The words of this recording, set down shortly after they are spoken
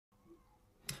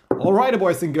All right,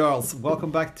 boys and girls,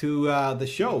 welcome back to the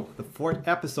show, the fourth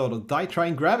episode of Die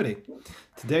Trying Gravity.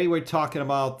 Today we're talking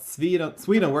about Sweden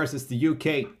versus the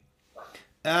UK.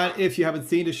 And if you haven't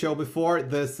seen the show before,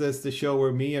 this is the show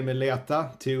where me and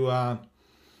Mileta, two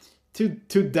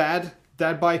dad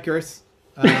bikers,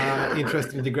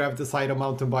 interested in the gravity side of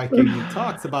mountain biking,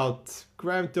 talks about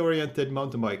gravity-oriented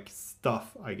mountain bike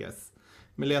stuff, I guess.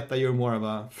 Mileta, you're more of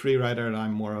a free rider and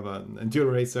I'm more of an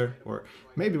enduro racer, or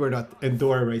maybe we're not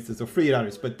enduro racers or free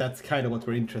riders, but that's kind of what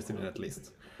we're interested in at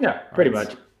least. Yeah, pretty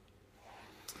much.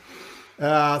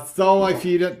 So if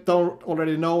you don't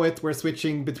already know it, we're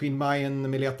switching between my and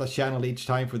Mileta's channel each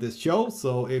time for this show.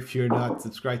 So if you're not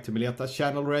subscribed to Mileta's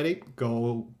channel already,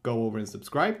 go over and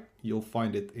subscribe. You'll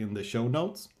find it in the show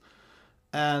notes.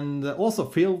 And also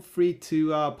feel free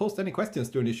to post any questions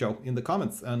during the show in the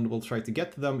comments, and we'll try to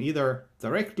get to them either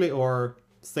directly or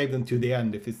save them to the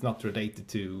end if it's not related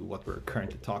to what we're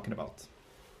currently talking about.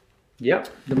 Yep,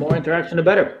 the more interaction, the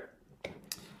better.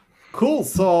 Cool.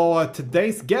 So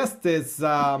today's guest is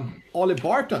Ollie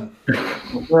Barton.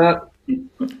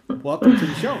 Welcome to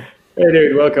the show. Hey,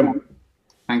 dude, welcome.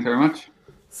 Thanks very much.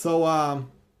 So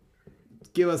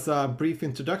give us a brief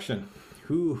introduction.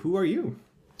 Who are you?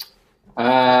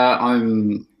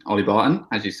 I'm Ollie Barton,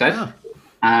 as you said,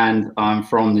 and I'm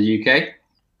from the UK,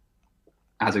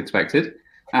 as expected,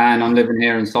 and I'm living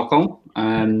here in Stockholm.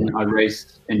 And I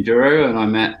raced enduro, and I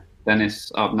met Dennis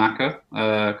Abnaka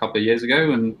a couple of years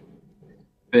ago, and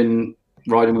been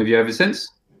riding with you ever since.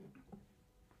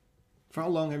 For how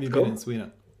long have you been in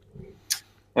Sweden?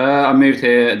 I moved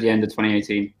here at the end of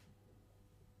 2018.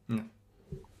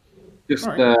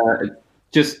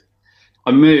 I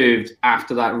moved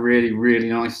after that really, really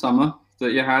nice summer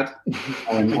that you had.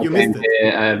 You missed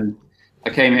it. I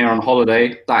came here on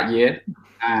holiday that year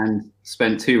and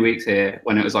spent 2 weeks here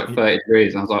when it was like 30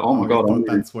 degrees. And I was like, oh my God,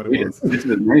 that's what it was. This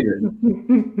is amazing.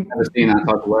 Never seen that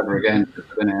type of weather again.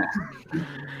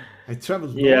 I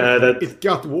traveled. Yeah, it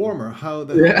got warmer. How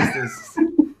the heck is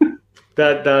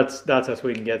this? That's how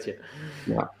Sweden gets you.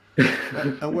 Yeah.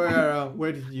 And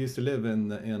where did you used to live in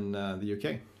the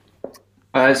UK?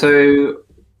 So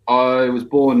I was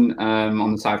born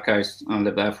on the south coast. I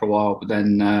lived there for a while, but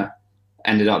then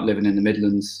ended up living in the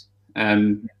Midlands,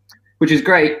 which is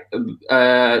great.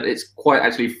 It's quite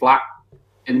actually flat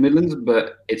in the Midlands,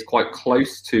 but it's quite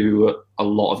close to a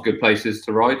lot of good places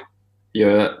to ride.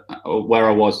 Where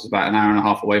I was about an hour and a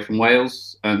half away from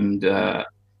Wales and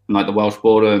like the Welsh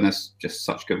border, and there's just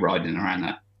such good riding around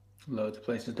there. Loads of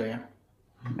places there.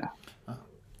 Yeah.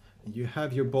 You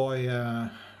have your boy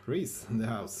Reese in the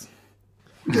house.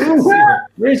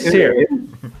 Reese here.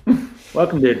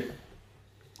 Welcome, dude.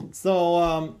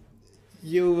 So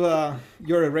you're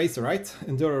a racer, right?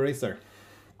 Enduro racer.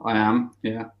 I am.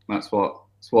 Yeah, that's what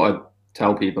I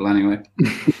tell people anyway.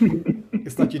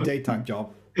 It's not your daytime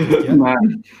job. No,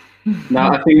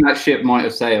 I think that ship might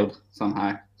have sailed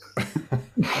somehow.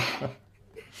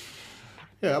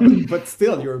 Yeah, but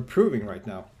still, you're improving right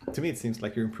now. To me, it seems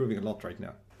like you're improving a lot right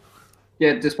now.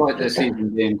 Yeah, despite the season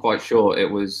being quite short, it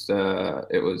was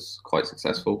quite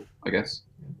successful, I guess.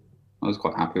 I was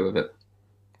quite happy with it.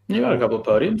 You got a couple of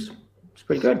podiums. It's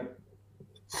pretty good.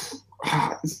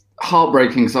 It's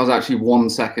heartbreaking because I was actually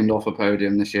 1 second off a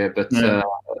podium this year, but that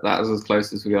was as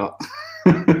close as we got.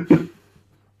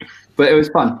 But it was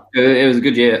fun. It was a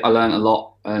good year. I learned a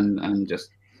lot, and just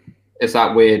it's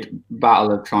that weird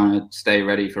battle of trying to stay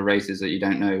ready for races that you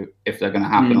don't know if they're going to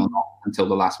happen or not until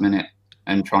the last minute,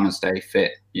 and trying to stay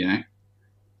fit. Yeah.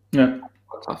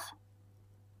 Quite tough.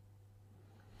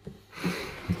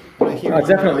 It's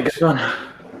definitely good fun.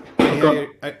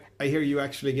 I hear you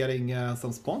actually getting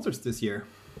some sponsors this year.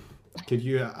 Could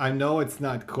you? I know it's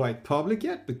not quite public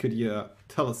yet, but could you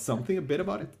tell us something a bit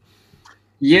about it?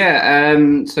 Yeah.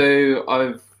 So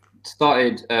I've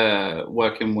started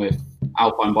working with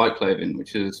Alpine Bike Clothing,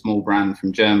 which is a small brand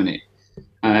from Germany,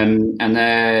 and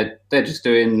they're just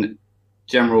doing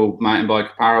general mountain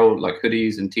bike apparel like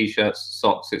hoodies and t-shirts,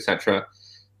 socks, etc.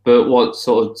 But what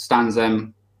sort of stands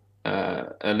them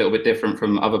a little bit different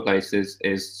from other places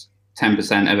is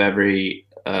 10% of every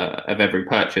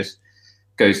purchase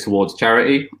goes towards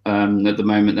charity. At the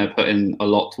moment, they're putting a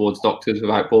lot towards Doctors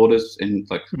Without Borders in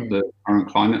like the current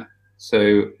climate.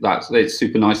 So it's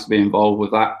super nice to be involved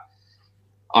with that.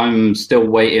 I'm still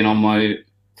waiting on my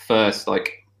first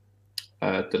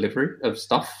delivery of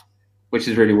stuff, which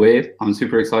is really weird. I'm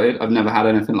super excited. I've never had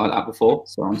anything like that before,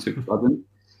 so I'm super buzzing.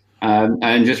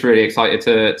 And just really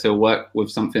excited to work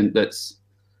with something that's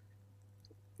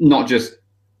not just,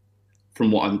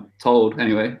 from what I'm told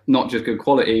anyway, not just good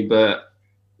quality, but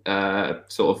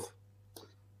sort of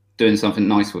doing something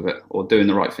nice with it or doing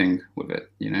the right thing with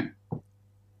it, you know.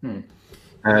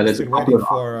 There's a couple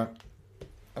of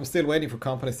I'm still waiting for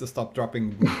companies to stop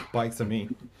dropping bikes on me.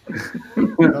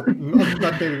 not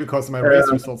maybe because of my race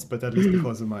results, but at least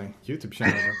because of my YouTube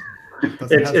channel.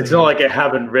 It's not like I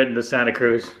haven't ridden the Santa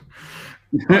Cruz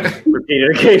on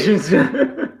repeated occasions.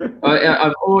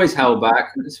 I've always held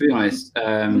back, to be honest.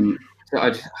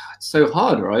 It's so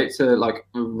hard, right? To like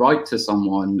write to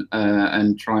someone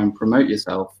and try and promote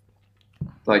yourself.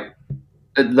 Like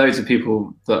loads of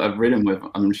people that I've ridden with,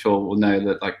 I'm sure will know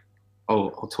that like,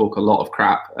 I'll talk a lot of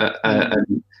crap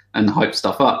and hype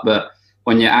stuff up, but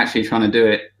when you're actually trying to do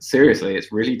it seriously,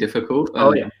 it's really difficult.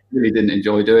 I really didn't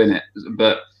enjoy doing it,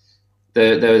 but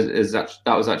that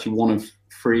was actually one of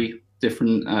 3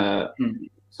 different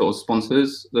sort of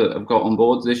sponsors that I've got on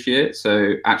board this year.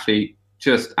 So actually,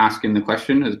 just asking the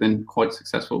question has been quite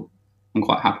successful. I'm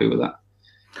quite happy with that.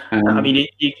 I mean,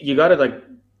 you got to like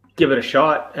give it a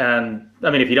shot, and I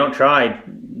mean, if you don't try,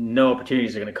 no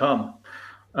opportunities are going to come.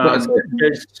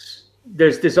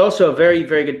 There's also a very,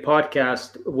 very good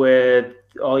podcast with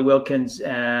Ollie Wilkins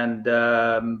and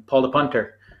Paul the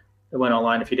Punter that went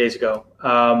online a few days ago.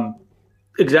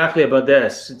 Exactly about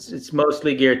this. It's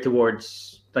mostly geared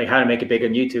towards like how to make it big on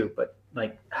YouTube, but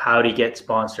like how to get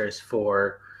sponsors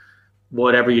for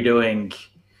whatever you're doing.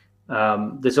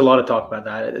 There's a lot of talk about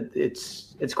that.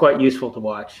 It's quite useful to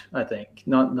watch, I think.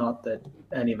 Not that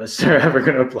any of us are ever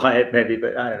going to apply it, maybe,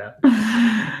 but I don't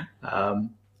know.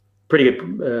 Pretty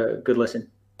good listen.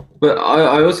 But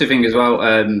I also think as well,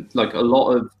 like a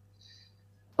lot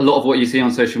of what you see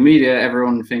on social media,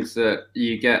 everyone thinks that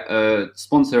you get a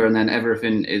sponsor and then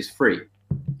everything is free.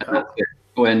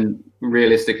 When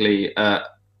realistically,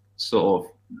 sort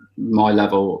of my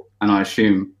level, and I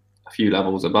assume a few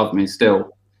levels above me,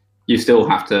 you still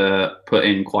have to put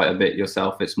in quite a bit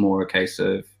yourself. It's more a case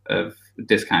of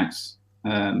discounts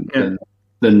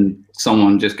than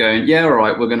someone just going, yeah, all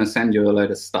right, we're going to send you a load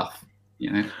of stuff,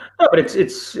 you know. No, but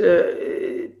it's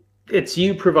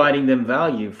you providing them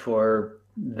value for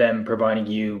them providing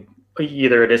you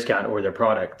either a discount or their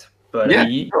product. But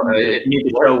you need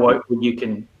to show what you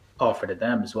can offer to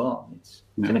them as well. It's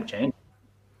an exchange.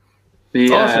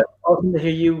 Awesome to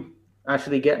hear you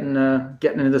actually getting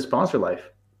into the sponsor life.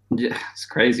 Yeah, it's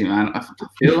crazy, man. I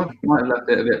feel like I might have left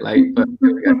it a bit late, but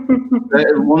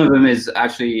one of them is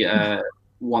actually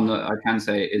one that I can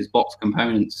say is Box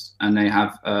Components, and they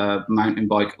have a mountain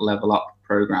bike level up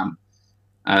program.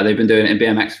 They've been doing it in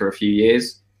BMX for a few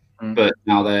years, but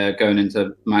now they're going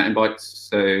into mountain bikes.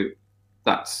 So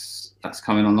that's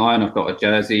coming online. I've got a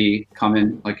jersey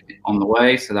coming like on the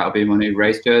way, so that'll be my new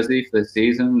race jersey for this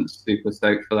season. Super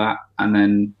stoked for that, and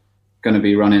then going to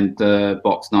be running the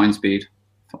Box 9-speed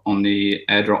on the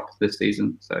airdrop this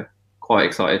season, so quite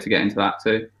excited to get into that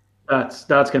too. That's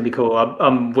going to be cool.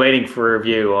 I'm waiting for a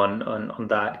review on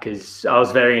that because I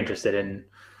was very interested in.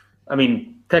 I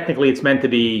mean, technically, it's meant to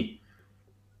be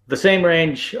the same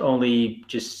range, only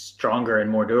just stronger and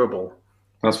more durable.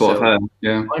 That's what I've heard.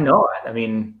 Yeah, I know it. I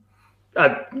mean,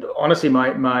 honestly, my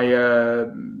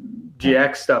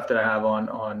GX stuff that I have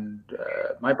on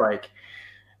my bike,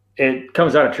 it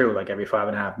comes out of true like every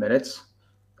 5.5 minutes.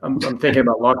 I'm thinking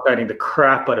about Loctiting the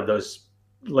crap out of those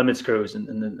limit screws and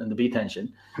the B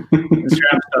tension. The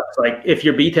strap stuff's like, if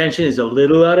your B tension is a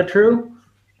little out of true,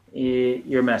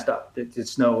 you're messed up.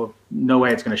 It's no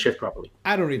way it's going to shift properly.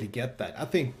 I don't really get that. I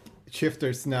think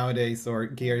shifters nowadays or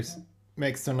gears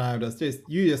mixer nowadays,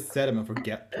 you just set them and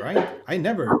forget, right? I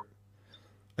never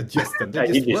adjust them. They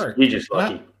just work. You're just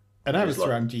lucky. And I have a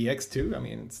SRAM GX too. I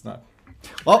mean, it's not.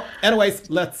 Well,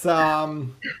 anyways, let's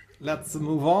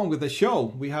move on with the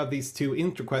show. We have these 2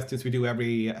 intro questions we do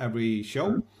every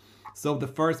show. So the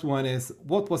first one is,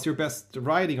 what was your best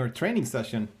riding or training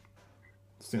session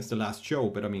since the last show?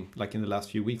 But I mean, like in the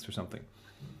last few weeks or something.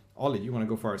 Ollie, you want to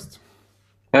go first?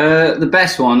 The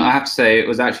best one, I have to say, it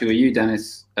was actually with you,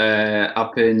 Dennis,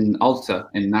 up in Alta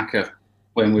in Naka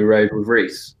when we rode with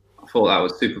Reese. I thought that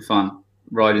was super fun,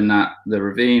 riding the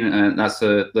ravine, and that's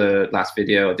the last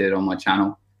video I did on my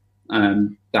channel.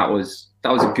 That was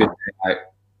a good day out.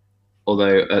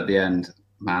 Although at the end,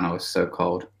 man, I was so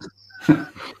cold.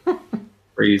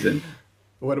 Freezing.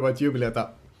 What about you,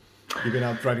 Mileta? You've been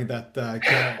out riding that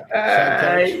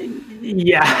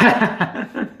yeah.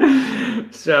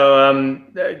 So,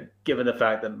 given the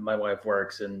fact that my wife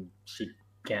works and she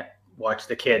can't watch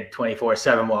the kid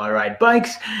 24/7 while I ride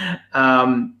bikes,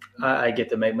 I get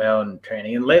to make my own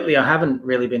training. And lately, I haven't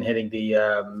really been hitting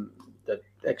the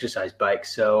exercise bike.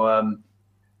 So,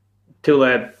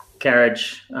 two-led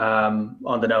carriage on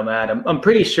the Nomad. I'm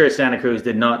pretty sure Santa Cruz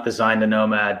did not design the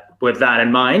Nomad with that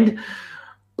in mind.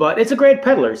 but it's a great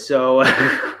peddler. So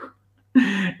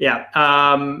yeah,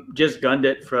 just gunned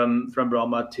it from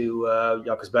Bromma to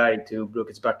Jakobsberg to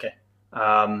Bruketsbacke.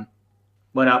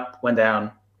 Went up, went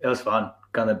down. It was fun.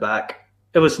 Gunned it back.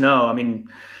 It was snow. I mean,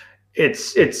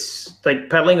 it's like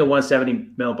pedaling a 170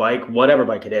 mil bike, whatever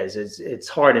bike it is. It's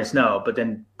hard in snow, but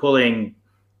then pulling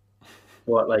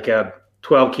like a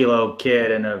 12 kilo kid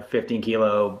and a 15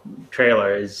 kilo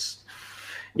trailer is,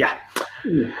 yeah.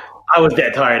 I was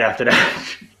dead tired after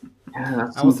that. Yeah,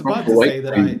 I was about to say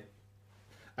that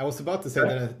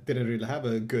I didn't really have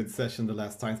a good session the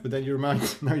last times, but then you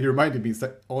reminded me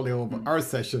only of our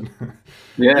session.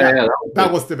 Yeah,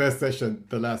 that was the best session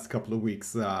the last couple of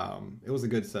weeks. It was a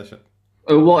good session.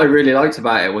 What I really liked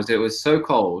about it was so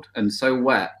cold and so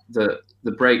wet that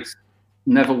the brakes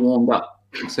never warmed up,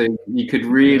 so you could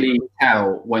really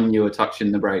tell when you were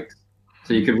touching the brakes.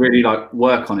 So you could really like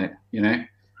work on it, you know.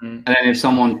 And then if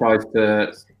someone tries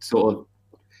to sort of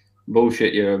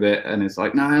bullshit you a bit, and it's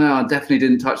like, no, I definitely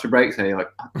didn't touch the brakes here. You're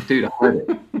like, dude, I heard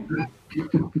it.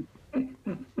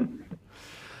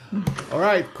 All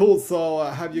right, cool. So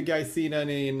have you guys seen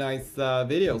any nice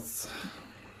videos,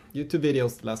 YouTube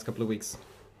videos the last couple of weeks?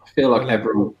 I feel like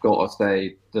everyone's got to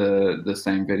say the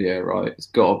same video, right? It's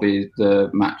got to be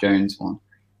the Matt Jones one.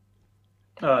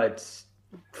 Oh, it's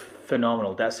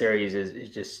phenomenal. That series is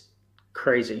just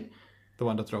crazy. The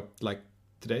one that dropped like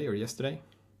today or yesterday?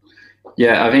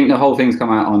 Yeah, I think the whole thing's come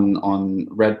out on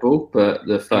Red Bull, but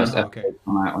the first episode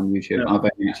come out on YouTube. Yeah. I've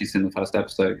only actually seen the first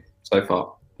episode so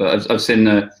far, but I've seen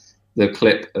the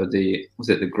clip of was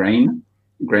it the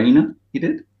Grainer he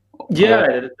did?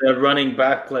 Yeah, the running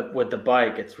backflip with the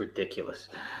bike. It's ridiculous.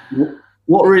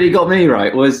 What really got me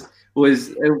right was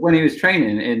when he was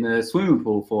training in the swimming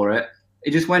pool for it.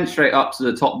 It just went straight up to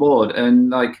the top board,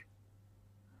 and like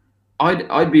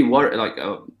I'd be worried. Like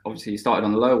obviously he started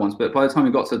on the lower ones, but by the time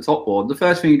he got to the top board, the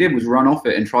first thing he did was run off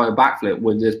it and try a backflip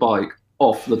with this bike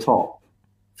off the top.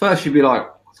 First you'd be like,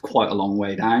 it's quite a long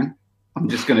way down. I'm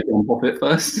just going to jump off it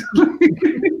first.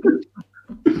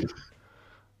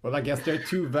 Well, I guess there are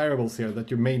two variables here that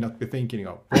you may not be thinking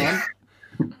of. One,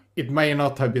 it may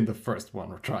not have been the first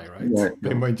one or try, right? Yeah.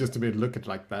 They might just have been look at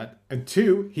like that. And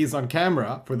two, he's on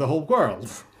camera for the whole world.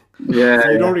 Yeah. So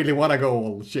you don't really want to go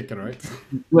all chicken, right?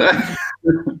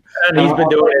 And he's been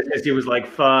doing it since he was like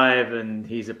 5, and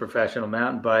he's a professional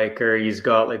mountain biker. He's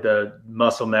got like the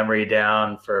muscle memory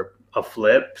down for a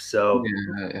flip. So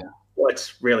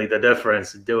what's really the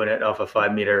difference doing it off a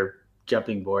 5-meter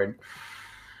jumping board?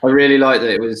 I really like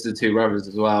that it was the two brothers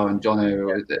as well, and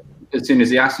Jono. As soon as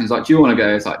he asked him, he's like, "Do you want to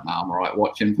go?" It's like, "No, I'm all right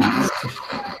watching." Most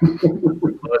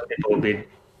people would be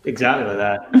exactly like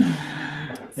that.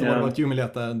 So what about you,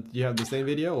 Mileta? Do you have the same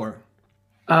video or?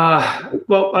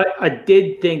 Well, I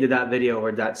did think that video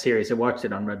or that series, I watched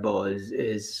it on Red Bull,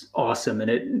 is awesome, and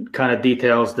it kind of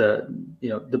details the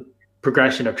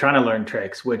progression of trying to learn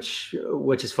tricks, which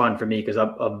is fun for me because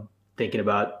I'm thinking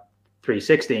about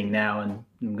 360ing now, and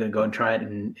I'm going to go and try it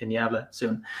in Gävle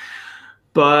soon.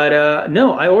 But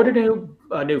no, I ordered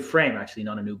a new frame, actually,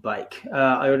 not a new bike.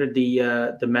 I ordered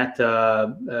the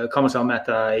Meta, Commercial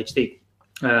Meta HD,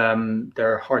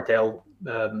 their hardtail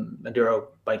enduro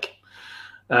bike.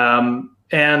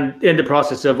 And in the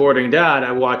process of ordering that,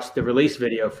 I watched the release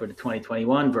video for the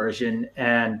 2021 version,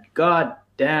 and god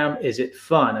damn, is it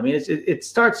fun. I mean, it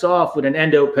starts off with an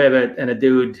endo pivot and a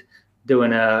dude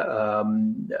doing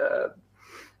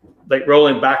like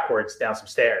rolling backwards down some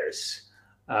stairs,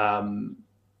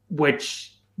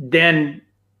 which then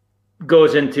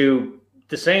goes into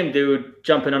the same dude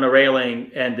jumping on a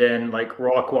railing and then like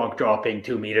rock walk dropping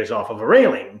 2 meters off of a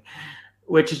railing,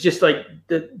 which is just like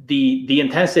the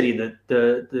intensity,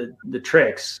 the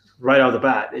tricks right off the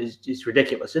bat is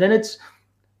ridiculous. And then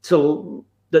so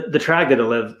the track that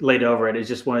I laid over it is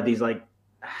just one of these like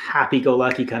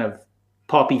happy-go-lucky kind of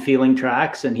poppy feeling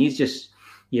tracks, and he's just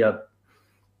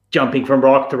jumping from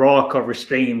rock to rock over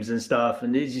streams and stuff,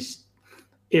 and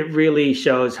it really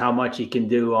shows how much he can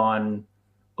do on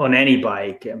any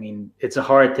bike. I mean, it's a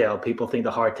hardtail. People think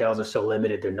the hardtails are so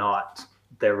limited. They're not.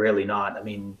 They're really not. I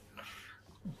mean,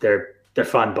 they're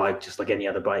fun bike just like any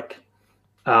other bike.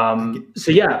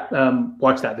 So yeah,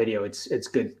 watch that video. It's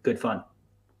good fun.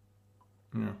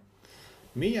 Yeah.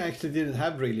 Me, I actually didn't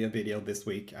have really a video this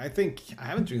week. I think I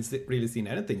haven't really seen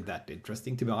anything that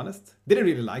interesting, to be honest. Didn't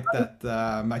really like that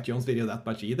Matt Jones video that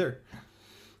much either.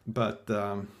 But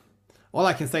all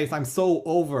I can say is I'm so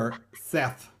over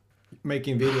Seth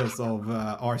making videos of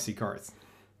RC cars.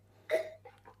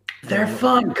 They're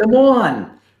fun. Come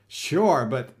on. Sure,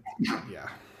 but yeah.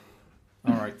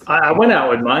 All right. I went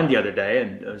out with mine the other day,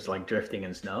 and it was like drifting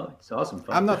in snow. It's awesome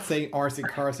fun. I'm not saying RC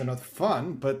cars are not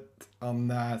fun, but on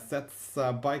Seth's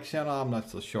bike channel, I'm not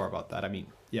so sure about that. I mean,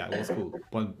 yeah, it was cool.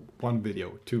 One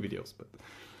video, 2 videos,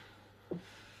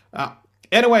 but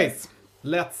anyways,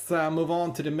 let's move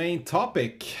on to the main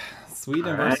topic: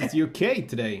 Sweden versus UK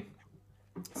today.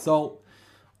 So,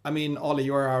 I mean, Ollie,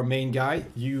 you're our main guy.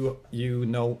 You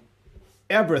know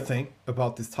everything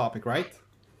about this topic, right?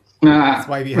 That's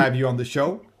why we have you on the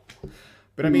show.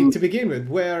 But I mean, to begin with,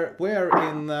 where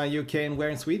in UK and where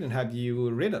in Sweden have you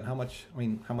ridden? How much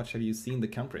have you seen the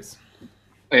countries?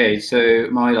 Okay, so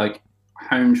my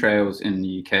home trails in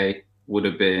the UK would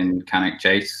have been Cannock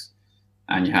Chase,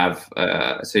 and you have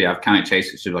Cannock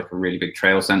Chase, which is like a really big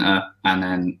trail centre, and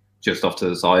then just off to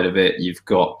the side of it, you've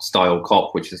got Style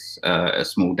Cop, which is a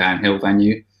small downhill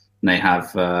venue, and they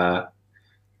have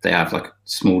like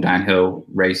small downhill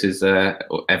races there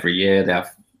every year. They have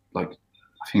I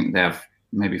think they have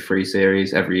maybe 3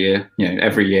 series every year.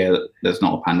 Every year there's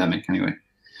not a pandemic anyway.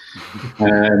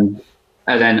 And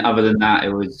then other than that,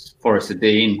 it was Forest of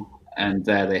Dean, and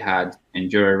there they had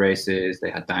enduro races,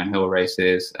 they had downhill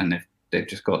races, and they've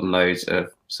just got loads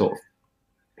of sort of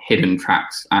hidden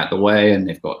tracks out the way, and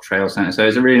they've got trail centers. So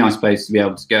it's a really nice place to be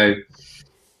able to go,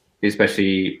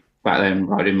 especially back then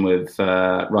riding with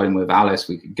Alice.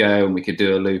 We could go and we could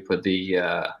do a loop of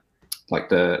the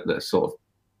sort of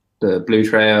the blue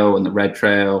trail and the red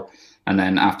trail, and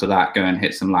then after that go and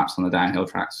hit some laps on the downhill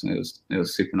tracks, and it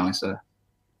was super nice there.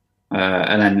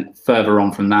 And then further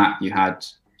on from that, you had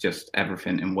just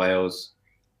everything in Wales.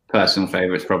 Personal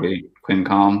favourites probably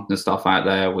Quin-Carm. The stuff out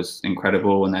there was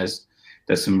incredible, and there's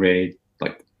some really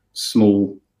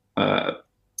small,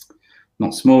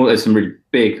 not small. There's some really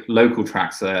big local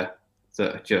tracks there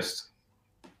that are just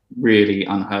really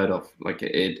unheard of.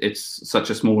 It's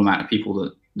such a small amount of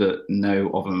people that know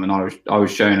of them, and I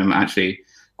was showing them actually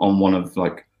on one of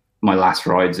my last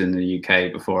rides in the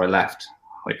UK before I left.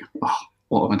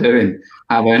 What am I doing?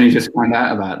 How have I only just found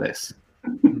out about this?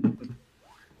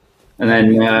 And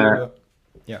then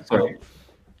yeah, sorry,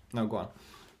 no, go on.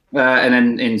 And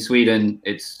then in Sweden,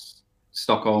 it's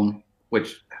Stockholm,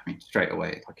 which I mean straight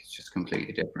away, it's just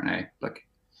completely different, eh?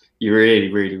 You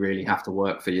really, really, really have to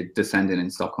work for your descending in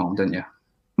Stockholm, don't you?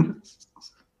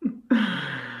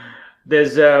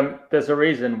 There's a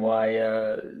reason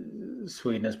why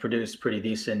Sweden has produced pretty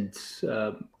decent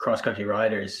cross-country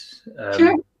riders,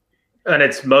 and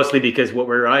it's mostly because what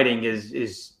we're riding is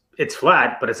it's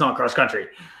flat, but it's not cross-country.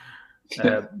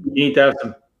 You need to have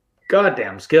some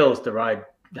goddamn skills to ride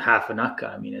half a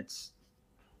Nacka. I mean, it's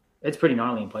pretty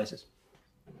gnarly in places.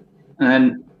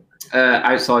 And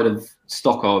outside of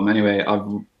Stockholm, anyway, I've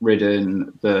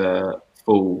ridden the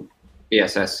full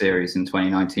ESS series in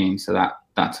 2019, so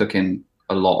that took in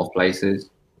a lot of places.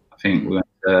 I think we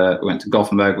went to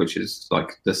Gothenburg, which is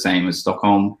the same as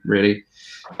Stockholm, really.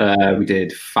 We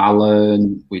did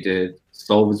Fallon, we did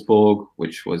Stolversborg,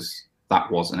 which was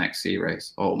an XC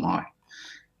race. Oh my!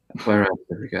 Where else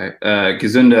did we go?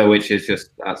 Gesunda, which is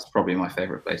that's probably my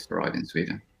favorite place to ride in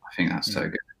Sweden. I think that's so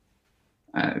good.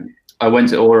 I went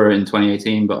to Aura in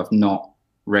 2018, but I've not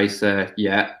raced there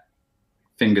yet.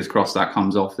 Fingers crossed that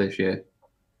comes off this year.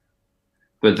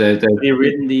 But they've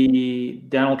ridden the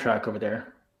downhill track over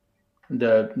there,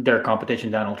 their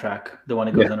competition downhill track, the one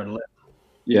that goes under the lip.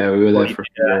 Yeah, we were there for a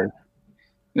day.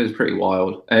 It was pretty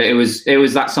wild. It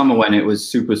was that summer when it was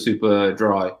super, super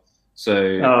dry. So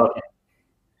okay.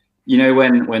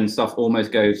 When stuff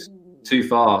almost goes too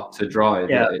far to dry,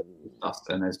 it's dust,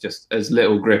 and there's just as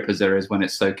little grip as there is when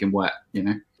it's soaking wet.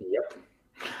 Yep.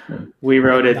 We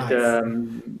rode it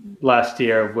last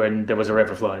year when there was a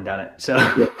river flowing down it. So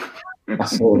I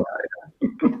saw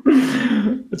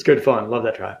that. It's good fun. Love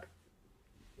that track.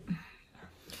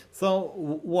 So,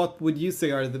 what would you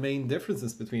say are the main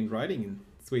differences between riding in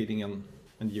Sweden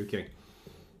and the UK?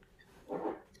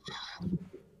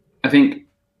 I think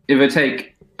if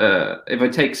I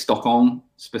take Stockholm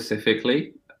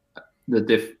specifically, the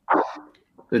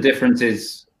difference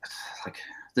is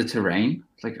the terrain.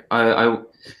 I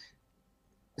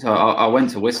went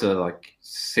to Whistler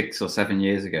 6 or 7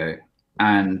 years ago,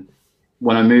 and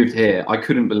when I moved here, I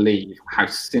couldn't believe how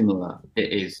similar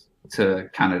it is to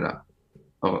Canada.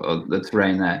 Or the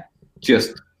terrain there,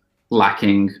 just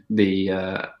lacking the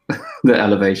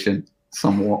elevation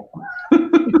somewhat.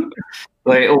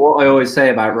 What I always say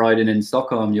about riding in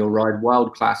Stockholm, you'll ride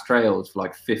world-class trails for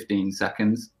 15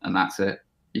 seconds, and that's it.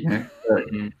 You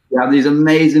have these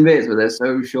amazing bits, but they're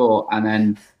so short, and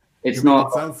then it's not.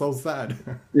 It sounds so sad.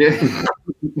 Yeah.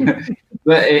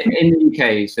 But in the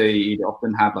UK, so you'd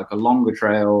often have a longer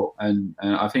trail, and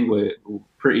I think we're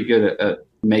pretty good at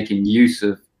making use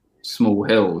of small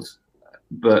hills,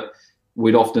 but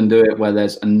we'd often do it where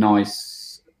there's a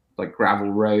nice like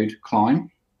gravel road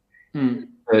climb.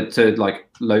 But to like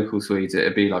local Swedes,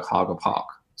 it'd be like Haga Park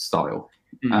style.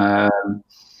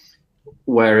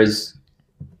 Whereas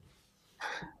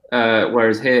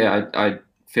here, I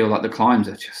feel like the climbs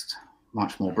are just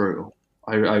much more brutal.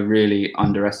 I really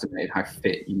underestimated how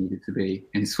fit you needed to be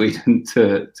in Sweden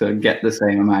to get the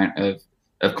same amount of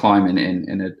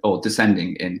climbing or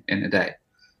descending in a day.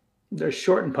 They're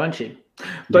short and punchy.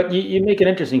 But you make an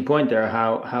interesting point there,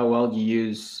 how well you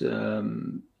use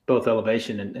both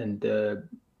elevation and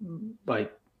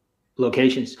like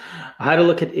locations. I had to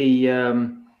look at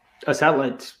a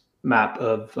satellite map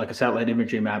of like a satellite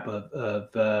imagery map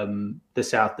of the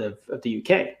south of the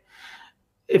UK.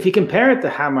 If you compare it to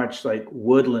how much like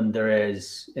woodland there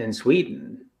is in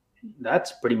Sweden,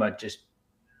 that's pretty much just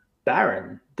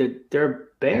barren. There are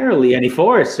barely any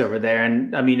forests over there.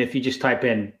 And I mean, if you just type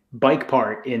in bike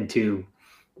park into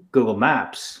Google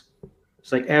Maps,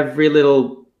 it's like every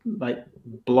little like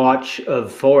blotch of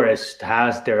forest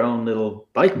has their own little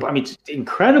bike park. I mean, it's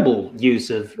incredible use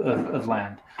of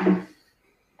land.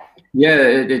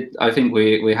 Yeah, I think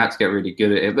we had to get really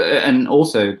good at it, and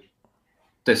also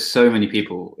there's so many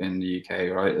people in the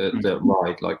UK, right, that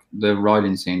ride. Like the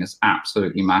riding scene is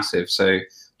absolutely massive. So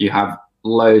you have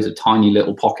loads of tiny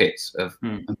little pockets of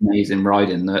amazing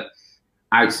riding that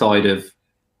outside of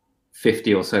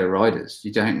 50 or so riders,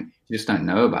 you just don't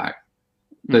know about.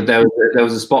 But there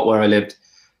was a spot where I lived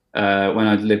when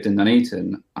I lived in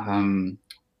Nuneaton. I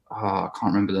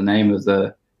can't remember the name of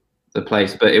the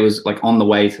place, but it was like on the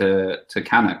way to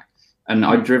Cannock, and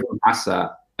I'd driven past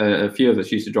that. A few of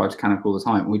us used to drive to Cannock all the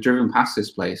time. We'd driven past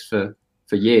this place for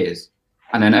years,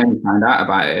 and then only found out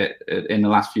about it in the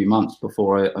last few months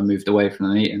before I moved away from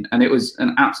Nuneaton. And it was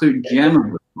an absolute gem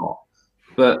of a spot,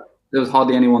 but there was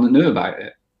hardly anyone that knew about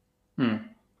it.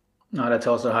 No, that's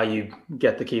also how you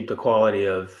get to keep the quality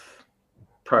of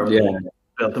privately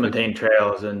built to maintain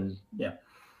trails and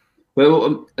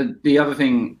Well, the other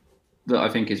thing that I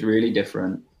think is really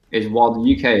different is while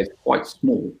the UK is quite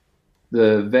small,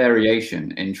 the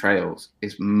variation in trails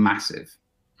is massive.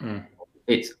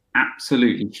 It's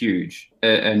absolutely huge.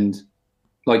 And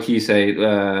like you say,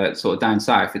 sort of down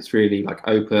south, it's really like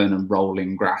open and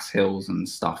rolling grass hills and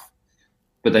stuff.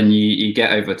 But then you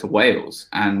get over to Wales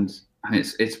and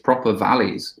it's proper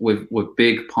valleys with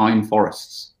big pine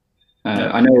forests.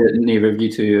 I know that neither of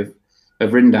you two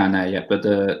have ridden down there yet, but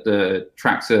the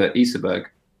tracks at Iseberg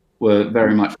were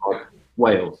very much like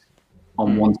Wales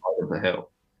on one side of the hill.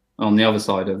 On the other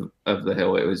side of the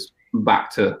hill, it was back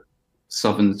to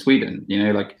southern Sweden,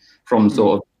 like from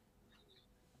sort of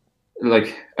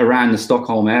like around the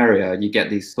Stockholm area, you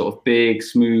get these sort of big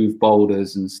smooth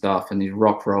boulders and stuff and these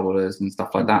rock rollers and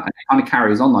stuff like that. And it kind of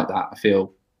carries on like that, I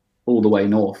feel, all the way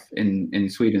north in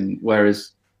Sweden.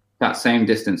 Whereas that same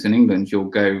distance in England, you'll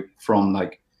go from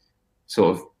like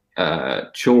sort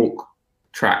of chalk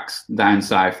tracks down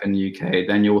south in the UK,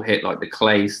 then you'll hit like the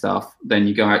clay stuff, then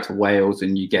you go out to Wales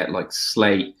and you get like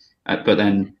slate, but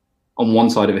then on one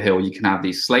side of a hill you can have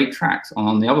these slate tracks, and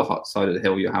on the other side of the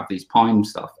hill you have these pine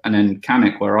stuff, and then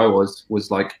Cannock, where I was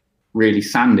like really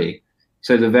sandy.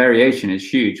 So the variation is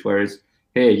huge, whereas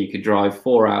here you could drive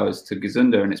 4 hours to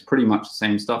Gesunda and it's pretty much the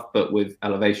same stuff but with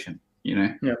elevation.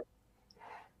 I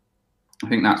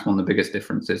think that's one of the biggest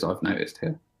differences I've noticed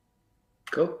here.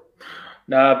 Cool.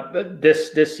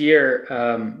 This year,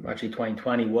 actually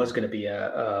 2020 was going to be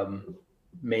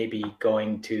maybe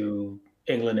going to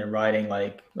England and riding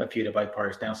like a few of the bike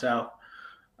parks down south,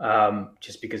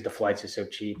 just because the flights are so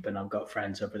cheap and I've got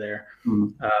friends over there.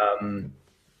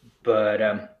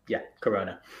 But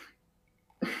Corona.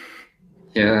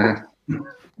 Yeah.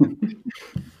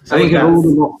 I think of all the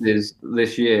losses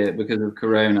this year because of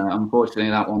Corona, unfortunately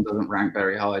that one doesn't rank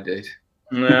very high, dude.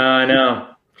 No, I know.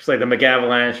 It's like the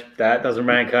McAvalanche. That doesn't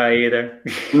rank high either.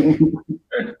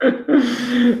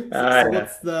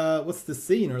 So what's the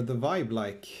scene or the vibe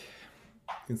like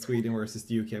in Sweden versus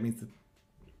the UK? I mean,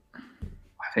 I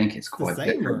think it's quite the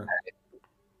same. Different.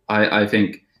 I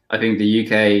think the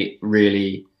UK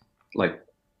really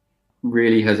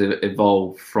has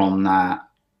evolved from that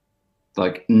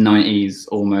like 90s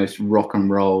almost rock and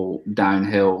roll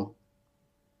downhill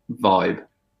vibe,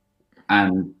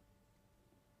 and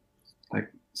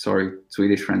sorry,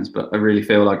 Swedish friends, but I really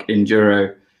feel like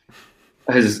enduro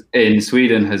in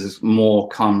Sweden has more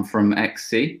come from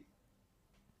XC,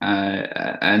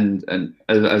 and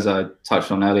as I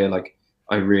touched on earlier, like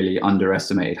I really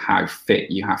underestimated how fit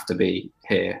you have to be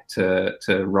here to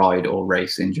ride or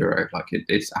race enduro. Like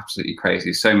it's absolutely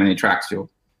crazy. So many tracks you'll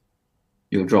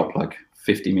drop like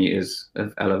 50 meters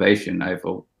of elevation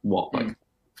over what, like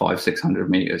 500-600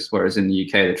 meters, whereas in the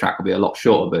UK the track will be a lot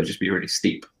shorter, but it'll just be really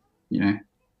steep, you know.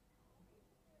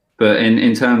 But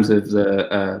in terms of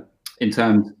the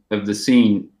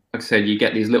scene, like I said, you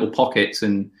get these little pockets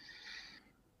and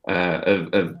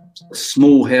of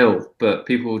small hill, but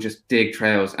people will just dig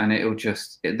trails, and they'll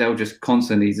just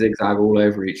constantly zigzag all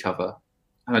over each other.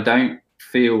 And I don't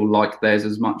feel like there's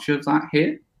as much of that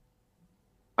here.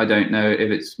 I don't know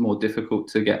if it's more difficult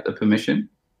to get the permission.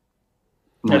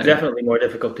 It's definitely more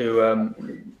difficult to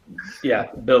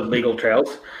build legal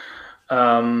trails.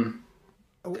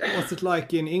 What's it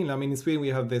like in England? I mean, in Sweden we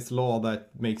have this law that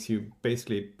makes you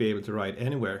basically be able to ride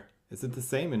anywhere. Is it the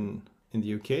same in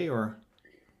the UK or?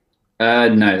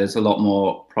 No, there's a lot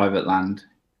more private land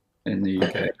in the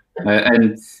UK.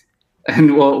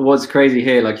 And what's crazy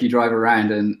here, like you drive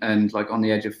around and like on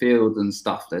the edge of fields and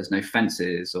stuff, there's no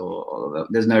fences or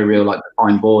there's no real like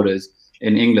defined borders.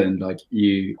 In England, like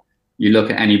you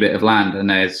look at any bit of land and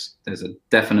there's a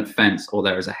definite fence or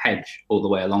there is a hedge all the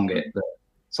way along it.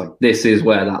 It's like, this is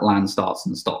where that land starts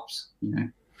and stops, you know.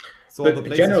 So the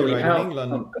places you ride in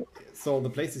England, the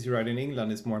places you ride in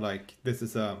England is more like, this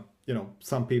is a, you know,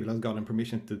 some people have gotten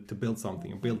permission to build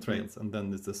something and build trails, and then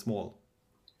there's a small.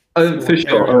 For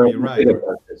sure.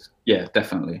 Yeah,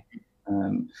 definitely.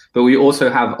 But we also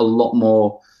have a lot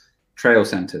more trail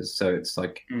centers. So it's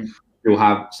like you'll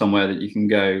have somewhere that you can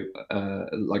go,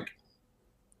 like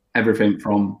everything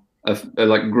from a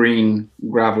like green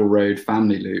gravel road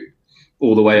family loop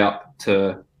all the way up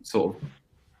to sort of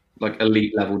like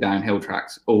elite level downhill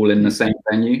tracks, all in the same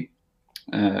venue.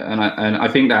 And I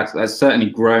think that's certainly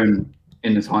grown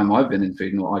in the time I've been in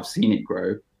Sweden, or I've seen it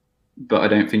grow. But I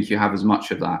don't think you have as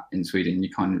much of that in Sweden. You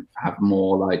kind of have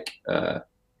more like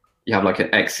you have like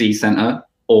an XC center,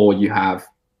 or you have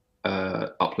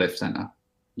uplift center,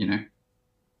 you know.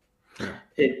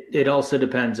 It also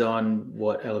depends on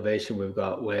what elevation we've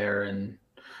got where, and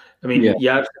I mean,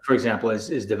 Yabs, for example,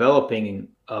 is developing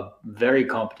a very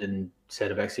competent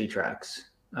set of XC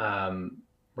tracks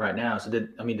right now. So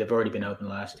they've already been open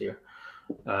last year,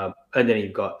 and then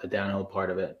you've got the downhill part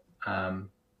of it.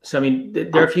 So I mean,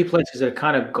 there are a few places that are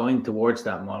kind of going towards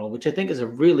that model, which I think is a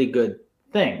really good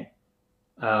thing,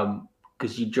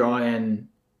 because you draw in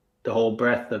the whole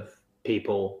breadth of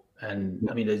people, and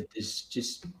I mean, there's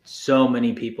just so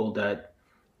many people that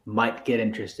might get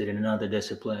interested in another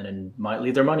discipline and might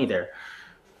leave their money there,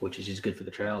 which is just good for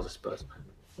the trails, I suppose.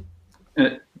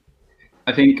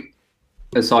 I think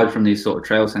aside from these sort of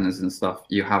trail centers and stuff,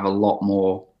 you have a lot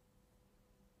more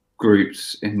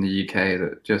groups in the UK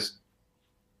that just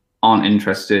aren't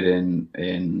interested in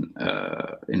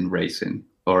racing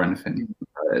or anything.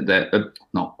 They're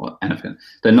not anything.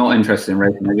 They're not interested in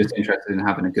racing. They're just interested in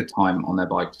having a good time on their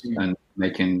bikes and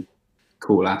making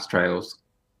cool ass trails.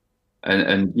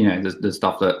 And you know, there's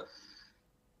stuff that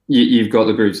you've got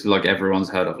the groups like everyone's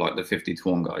heard of, like the 50 to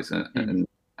 1 guys, and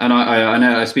I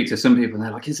know I speak to some people and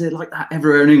they're like, is it like that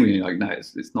everywhere in England? Like, no,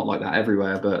 it's not like that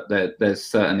everywhere, but there's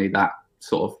certainly that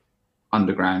sort of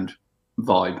underground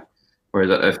vibe.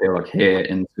 Whereas I feel like here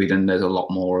in Sweden, there's a lot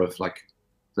more of like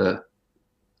the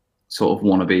sort of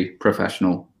wannabe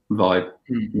professional vibe.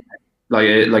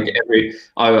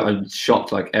 I'm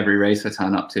shocked, like every race I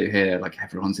turn up to here, like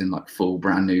everyone's in like full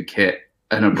brand new kit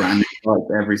and a brand new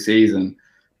bike every season.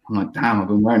 I'm like, damn, I've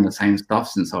been wearing the same stuff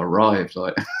since I arrived.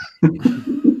 Like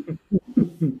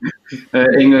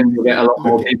England, you get a lot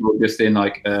more people just in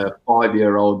like a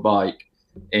 5-year-old bike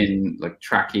in like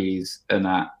trackies and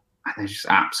that, and they just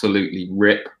absolutely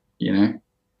rip, you know.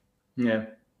 Yeah,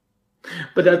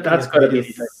 but that's got to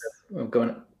be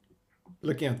going.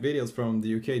 Looking at videos from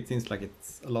the UK, it seems like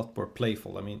it's a lot more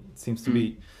playful. I mean, it seems to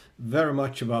be very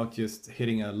much about just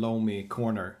hitting a loamy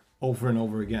corner over and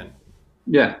over again.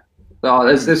 Yeah. Oh,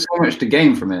 there's so much to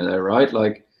gain from it, though, right?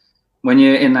 Like when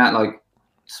you're in that like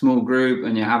small group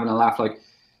and you're having a laugh, like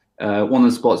one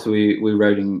of the spots we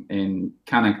rode in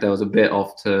Cannock, there was a bit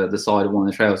off to the side of one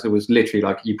of the trails. It was literally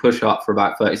like you push up for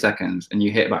about 30 seconds and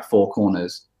you hit about 4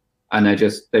 corners, and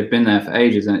they've been there for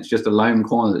ages, and it's just a loam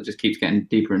corner that just keeps getting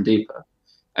deeper and deeper.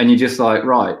 And you're just like,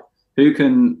 right, who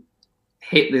can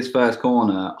hit this first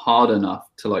corner hard enough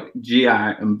to like G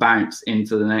out and bounce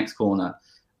into the next corner?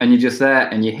 And you're just there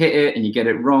and you hit it and you get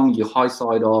it wrong, you high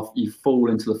side off, you fall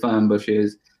into the fern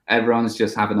bushes, everyone's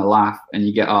just having a laugh, and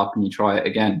you get up and you try it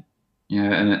again. You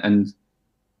know, and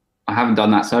I haven't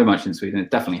done that so much in Sweden.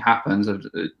 It definitely happens.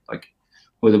 Like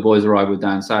with the boys I ride with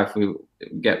down south, we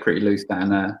get pretty loose down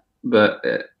there. But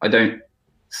I don't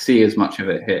see as much of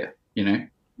it here, you know.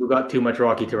 We've got too much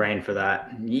rocky terrain for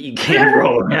that. You can't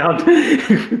roll around.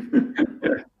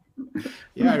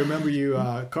 Yeah, I remember you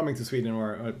coming to Sweden,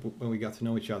 or when we got to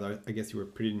know each other. I guess you were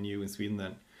pretty new in Sweden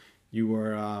then. You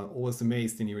were always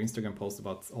amazed in your Instagram posts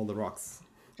about all the rocks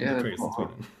on the trails in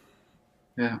Sweden.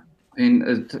 Yeah, I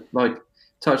mean, like,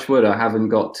 touch wood, I haven't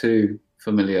got too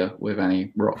familiar with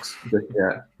any rocks just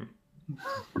yet.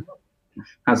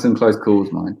 Had some close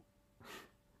calls, mind.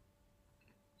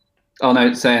 Oh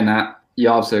no, saying that,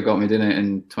 Yavso got me, didn't it,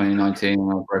 in 2019,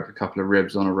 and I broke a couple of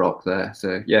ribs on a rock there.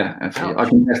 So yeah, actually, I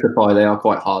can testify they are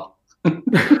quite hard.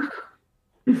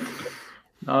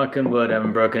 Knock on wood, I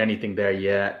haven't broken anything there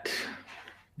yet.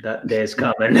 That day is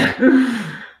coming.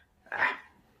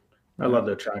 I love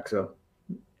the track, so.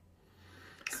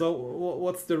 So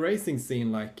what's the racing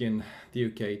scene like in the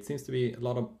UK? It seems to be a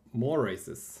lot of more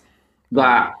races.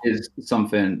 That is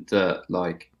something that,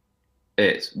 like,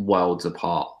 it's worlds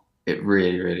apart. It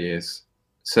really, really is.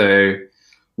 So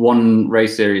one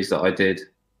race series that I did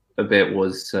a bit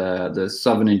was the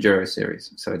Southern Enduro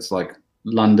Series. So it's like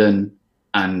London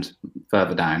and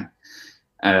further down.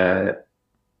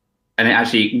 And it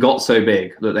actually got so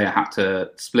big that they had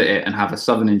to split it and have a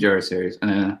Southern Enduro Series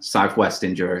and then a Southwest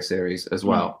Enduro Series as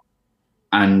well.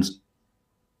 And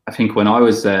I think when I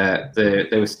was there,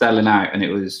 they were selling out, and it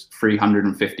was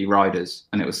 350 riders,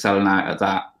 and it was selling out at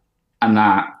that. And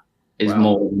that is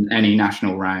more than any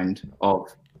national round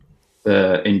of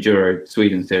the Enduro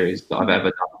Sweden Series that I've ever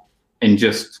done in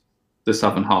just the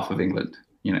southern half of England,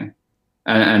 you know.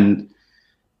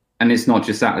 And it's not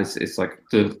just that, it's like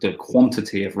the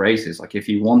quantity of races. Like, if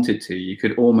you wanted to, you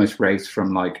could almost race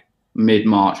from like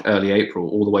mid-March, early April,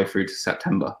 all the way through to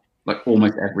September, like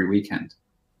almost every weekend.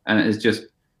 And it's just,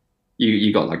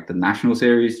 you got like the national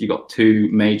series, you got two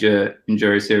major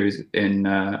Enduro series in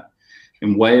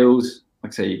Wales.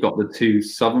 Like I say, you've got the two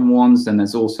southern ones, and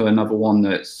there's also another one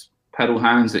that's Pedal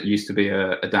Hounds that used to be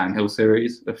a downhill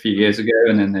series a few years ago,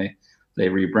 and then they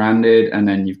rebranded. And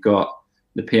then you've got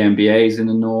the PMBAs in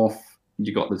the north.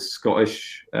 You've got the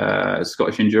Scottish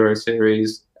Enduro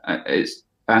Series.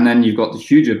 And then you've got the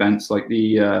huge events like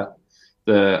the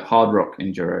Hard Rock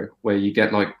Enduro, where you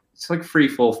get like, it's like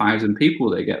 3,000-4,000 people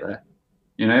they get there,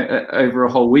 you know, over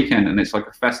a whole weekend, and it's like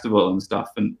a festival and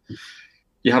stuff. And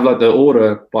you have like the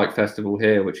Order Bike Festival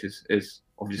here, which is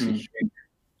obviously huge.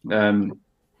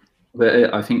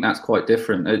 But I think that's quite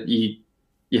different.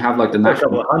 You have like the national, a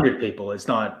couple of hundred people. It's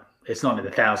not in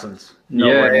the thousands. No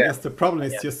way. Yes, the problem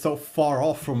is just so far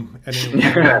off from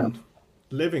anyone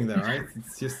living there, right?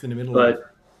 It's just in the middle of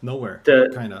nowhere.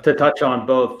 To touch on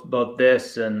both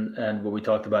this and what we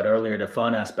talked about earlier, the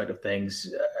fun aspect of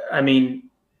things. I mean,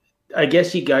 I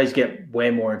guess you guys get way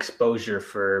more exposure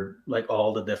for like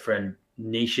all the different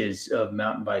niches of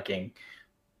mountain biking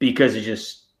because there's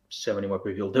just so many more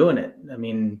people doing it. I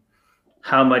mean,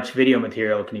 how much video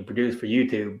material can you produce for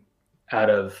YouTube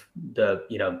out of the,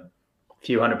 you know,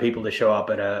 few hundred people to show up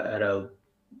at a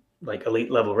like elite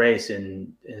level race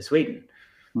in Sweden?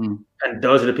 And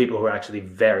those are the people who are actually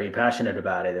very passionate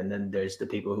about it. And then there's the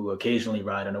people who occasionally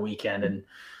ride on a weekend, and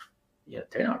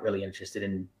they're not really interested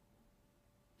in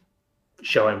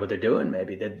showing what they're doing.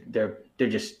 Maybe they're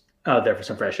just out there for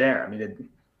some fresh air. I mean,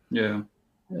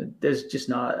 there's just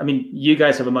not. I mean, you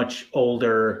guys have a much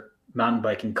older mountain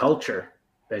biking culture,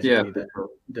 basically,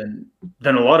 than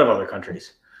a lot of other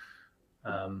countries,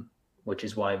 which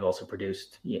is why I've also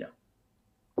produced,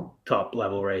 top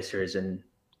level racers and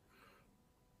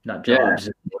not jobs.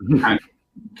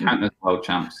 Countless world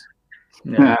champs.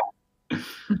 Yeah.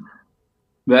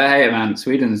 But hey, man,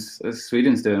 Sweden's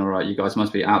doing all right. You guys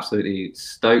must be absolutely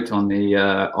stoked on the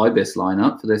Ibis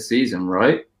lineup for this season,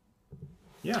 right?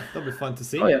 Yeah, that'll be fun to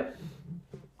see. Oh yeah,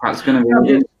 that's going to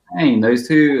be insane. Those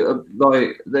two,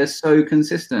 they're so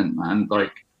consistent, man.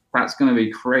 Like, that's going to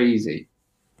be crazy.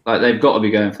 Like, they've got to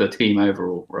be going for the team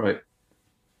overall, right?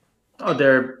 Oh,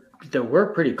 they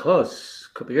were pretty close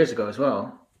a couple of years ago as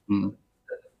well.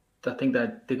 I think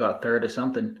that they got third or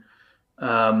something.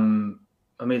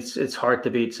 I mean, it's hard to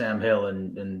beat Sam Hill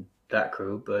and that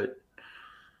crew, but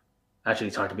actually,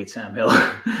 it's hard to beat Sam Hill.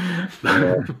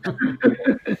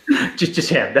 just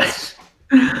him.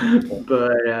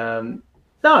 But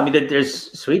no, I mean,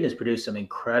 Sweden has produced some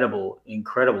incredible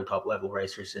top level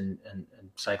racers and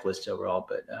cyclists overall.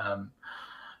 But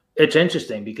it's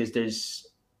interesting because there's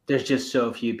just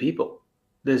so few people.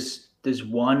 There's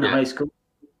one high school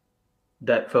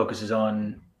that focuses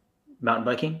on mountain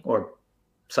biking or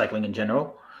cycling in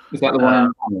general. Is that the one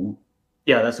in Falun?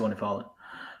 Yeah, that's the one in Falun.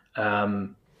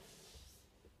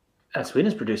 And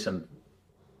Sweden's produced some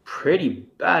pretty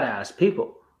badass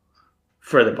people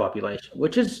for the population,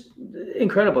 which is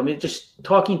incredible. I mean, just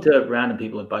talking to random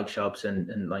people at bike shops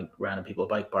and like random people at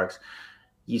bike parks,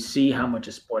 you see how much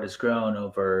a sport has grown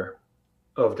over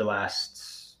over the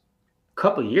last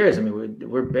couple of years. I mean,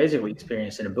 we're basically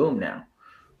experiencing a boom now.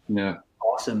 Yeah.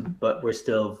 Awesome, but we're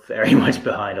still very much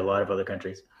behind a lot of other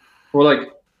countries. Well, like,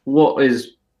 what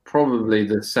is probably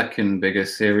the second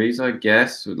biggest series, I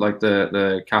guess, like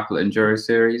the Capital Enduro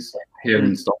series here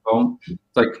in Stockholm. It's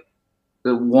like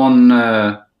the one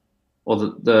or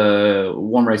the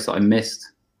one race that I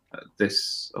missed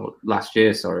last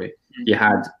year. Sorry, you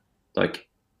had like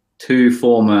 2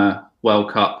 former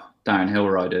World Cup downhill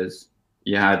riders.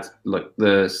 You had like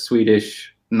the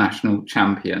Swedish national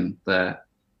champion there.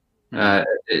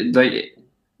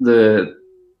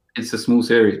 It's a small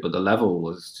series, but the level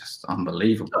was just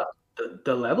unbelievable.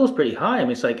 The level's pretty high. I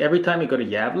mean, it's like every time you go to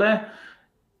Gävle,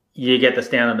 you get to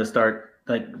stand on the start,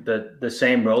 like the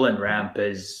same rolling ramp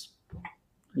as,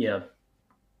 the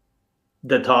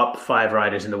top 5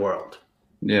 riders in the world.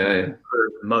 Yeah.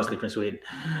 Mostly from Sweden,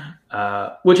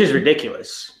 which is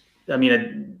ridiculous. I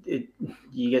mean,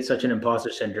 you get such an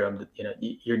imposter syndrome that,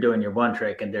 you're doing your one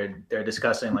trick and they're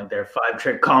discussing like their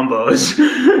 5-trick combos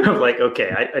of like,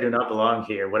 okay, I do not belong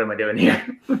here. What am I doing here?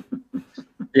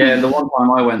 Yeah, the one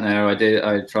time I went there,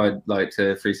 I tried like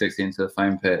to 360 into the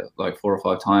foam pit like 4 or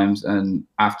 5 times, and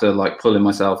after like pulling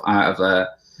myself out of there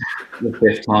the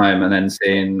 5th time, and then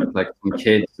seeing like some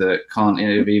kids that can't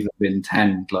have even been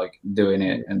 10 like doing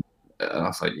it, and I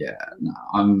was like, yeah, no,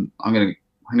 I'm gonna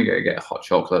go get a hot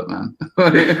chocolate, man.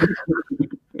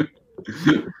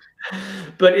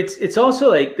 But it's also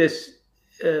like this.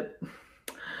 The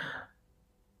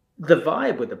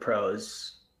vibe with the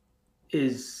pros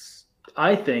is,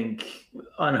 I think,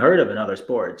 unheard of in other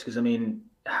sports. Because I mean,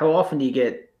 how often do you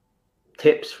get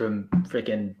tips from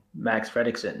freaking Max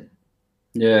Fredriksson?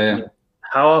 Yeah. I mean,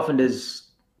 how often does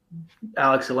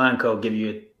Alex Solanko give you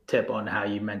a tip on how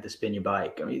you meant to spin your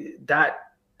bike? I mean, that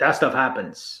stuff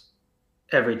happens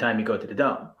every time you go to the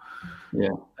dome. Yeah.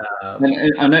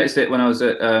 And I noticed it when I was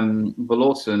at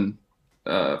Vallorton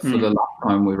for the last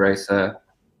time we raced there.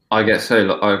 I get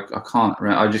so I can't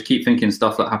remember. I just keep thinking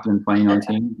stuff that happened in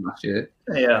 2019 last year.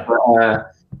 Yeah.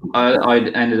 But, I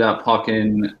ended up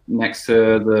parking next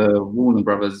to the Warner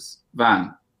Brothers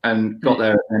van and got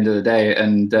there at the end of the day,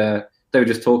 and they were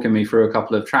just talking me through a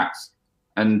couple of tracks,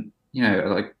 and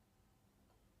like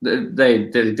they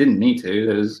didn't need to.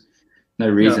 There was no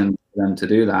reason for them to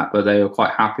do that, but they were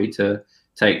quite happy to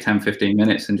take 10-15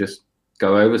 minutes and just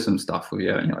go over some stuff with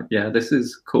you. And you're like, yeah, this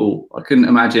is cool. I couldn't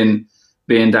imagine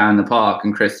being down the park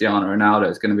and Cristiano Ronaldo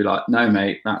is going to be like, no,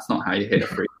 mate, that's not how you hit a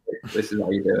free kick. This is how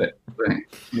you do it.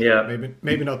 Yeah.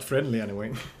 Maybe not friendly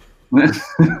anyway. That's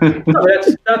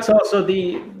also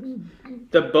the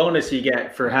bonus you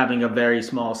get for having a very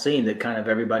small scene that kind of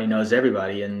everybody knows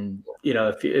everybody. And,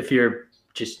 if you're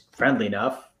just friendly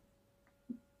enough,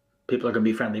 people are going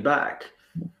to be friendly back.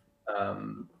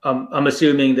 I'm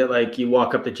assuming that like you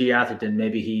walk up to G Atherton,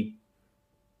 maybe he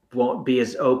won't be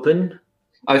as open.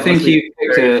 I think you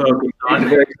picked a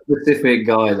very specific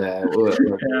guy there.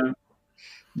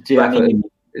 G Atherton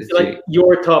is like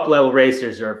your top level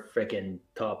racers are freaking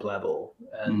top level,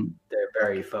 and they're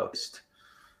very focused.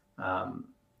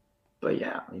 But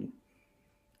yeah, I mean,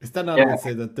 is that not to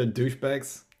say that they're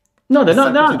douchebags? No, they're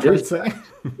not. No, they're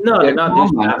not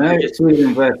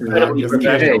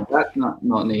douchebags. That's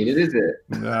not needed, is it?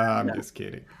 No, I'm just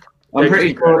kidding. I'm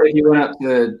pretty sure if you went up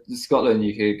to Scotland,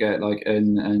 you could get like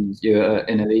and you're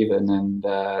in Eleven and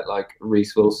like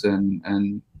Reese Wilson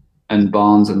and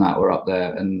Barnes and that were up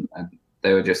there, and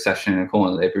they were just sessioning in a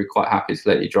corner. They'd be quite happy to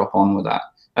let you drop on with that.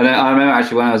 And then I remember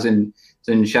actually when I was in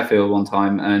Sheffield one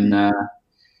time, and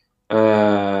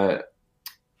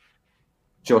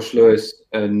Josh Lewis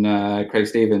and Craig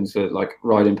Stevens were like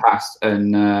riding past,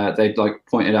 and they'd like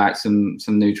pointed out some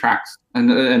new tracks,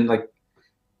 and like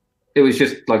it was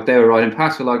just like they were riding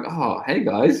past. We're like, oh, hey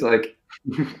guys, like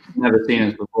never seen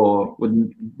us before,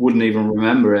 wouldn't even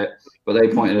remember it, but they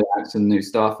pointed out some new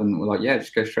stuff, and we're like, yeah,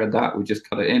 just go shred that. We just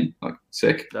cut it in, like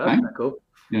sick. That's cool.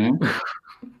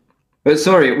 But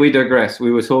sorry, we digress.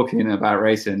 We were talking about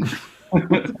racing.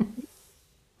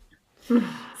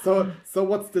 So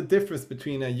what's the difference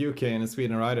between a UK and a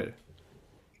Sweden rider?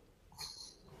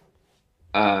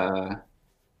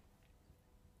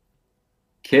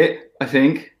 Kit, I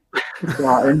think.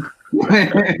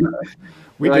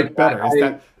 We like, get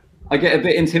better. I get a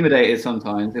bit intimidated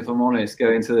sometimes, if I'm honest,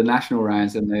 going to the national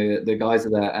rounds and the guys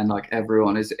are there and like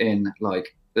everyone is in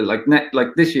like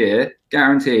this year,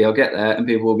 guarantee I'll get there and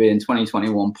people will be in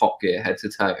 2021 pop gear head to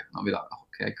toe. I'll be like,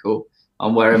 okay, cool.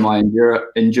 I'm wearing my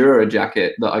Enduro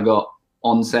jacket that I got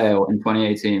on sale in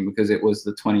 2018 because it was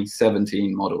the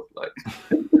 2017 model. Like,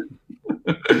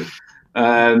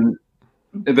 and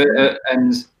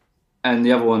and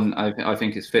the other one I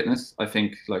think is fitness. I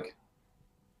think like,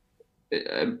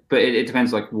 but it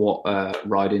depends like what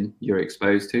riding you're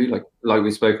exposed to. Like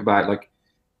we spoke about, like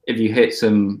if you hit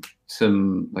some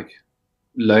like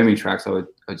loamy tracks,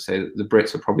 I'd say that the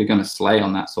Brits are probably going to slay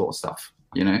on that sort of stuff,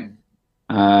 you know.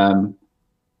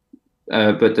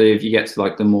 But if you get to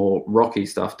like the more rocky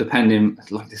stuff, depending,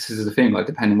 like this is the thing, like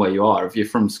depending where you are. If you're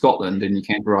from Scotland and you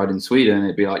came to ride in Sweden,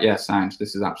 it'd be like, yeah, sound,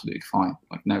 this is absolutely fine,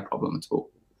 like no problem at all.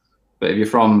 But if you're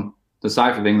from the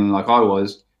south of England, like I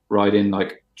was, riding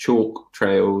like chalk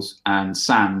trails and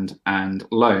sand and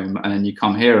loam, and then you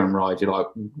come here and ride, you're like,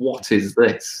 what is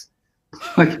this?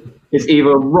 Like it's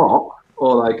either rock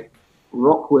or like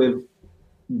rock with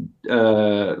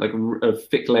like a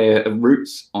thick layer of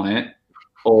roots on it,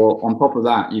 or on top of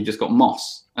that you've just got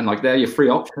moss, and like they're your three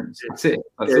options. That's it.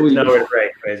 That's all you nowhere to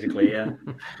break, basically. Yeah.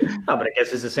 No, but I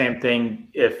guess it's the same thing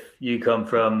if you come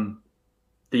from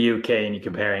the UK and you're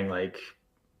comparing like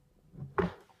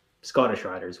Scottish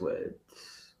riders with,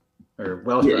 or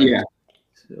Welsh riders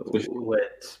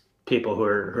with people who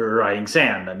are riding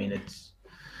sand. I mean, it's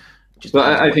just.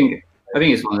 But I think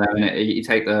it's one of them, isn't it? You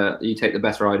take the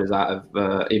best riders out of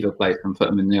either place and put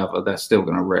them in the other, they're still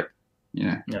going to rip, you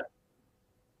know. Yeah.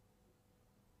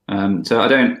 So I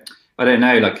don't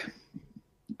know. Like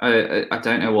I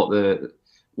don't know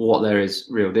what there is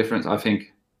real difference. I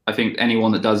think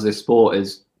anyone that does this sport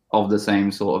is of the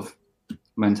same sort of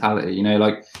mentality. You know,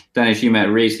 like Dennis, you met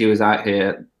Reese. He was out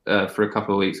here for a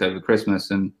couple of weeks over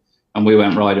Christmas, and we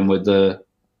went riding with the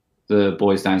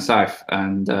boys down south,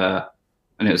 and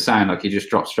it was sound like he just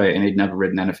dropped straight, and he'd never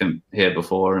ridden anything here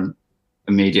before, and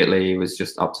immediately he was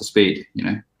just up to speed. You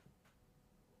know.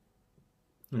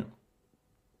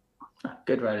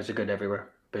 Good riders are good everywhere,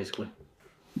 basically.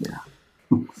 Yeah.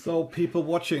 So people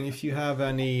watching, if you have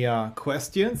any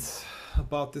questions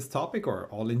about this topic or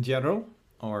all in general,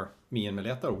 or me and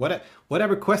Mileta, or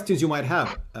whatever questions you might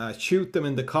have, shoot them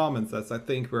in the comments, as I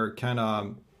think we're kind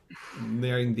of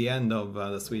nearing the end of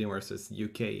the Sweden versus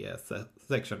UK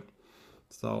section.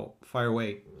 So fire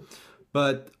away.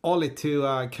 But Ollie, to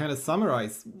kind of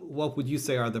summarize, what would you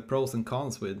say are the pros and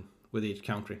cons with each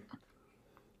country?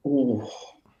 Ooh.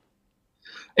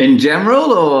 In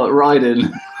general or riding?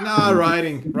 No,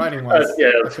 riding wise.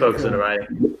 Yeah, let's focus on the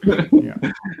riding. Yeah.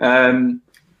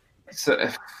 So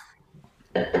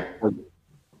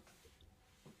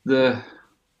the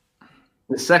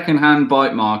second-hand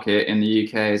bike market in the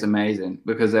UK is amazing,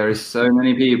 because there is so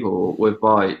many people with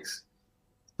bikes.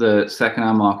 The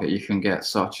second-hand market, you can get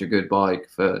such a good bike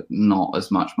for not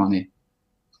as much money.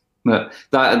 But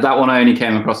that one I only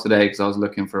came across today because I was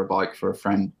looking for a bike for a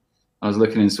friend. I was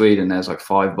looking in Sweden. There's like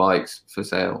 5 bikes for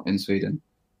sale in Sweden,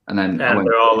 and then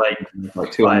they're all like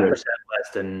 5% less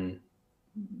than.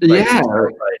 Like,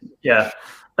 yeah,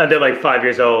 and they're like 5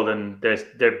 years old, and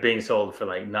they're being sold for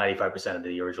like 95% of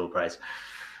the original price.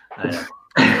 I know.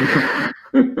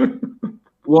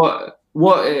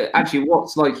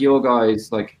 What's like your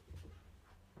guys' like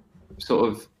sort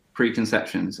of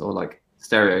preconceptions or like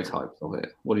stereotypes of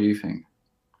it? What do you think?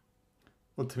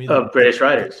 Well, to me, of British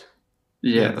riders.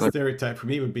 Yeah, the stereotype for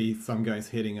me would be some guys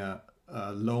hitting a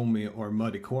loamy or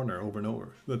muddy corner over and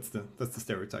over. That's the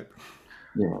stereotype.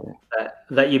 Yeah.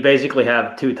 That you basically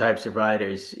have 2 types of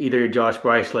riders, either your Josh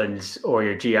Brycelands or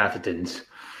your G Athertons.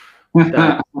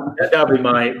 That would be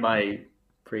my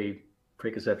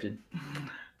preconception.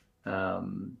 Yeah,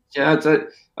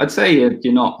 I'd say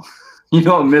you're not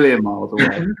a million miles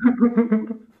away.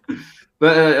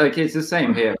 But like it's the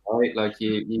same here, right? Like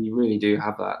you really do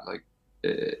have that, like,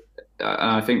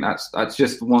 and I think that's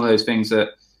just one of those things that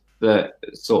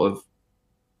sort of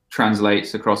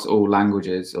translates across all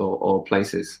languages or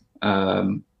places.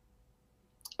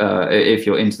 If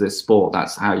you're into this sport,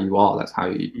 that's how you are. That's how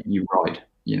you ride.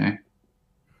 You know.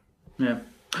 Yeah.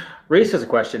 Reese has a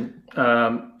question.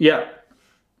 Yeah.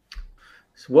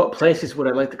 So, what places would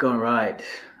I like to go and ride?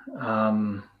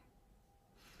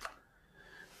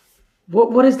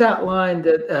 What is that line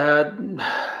that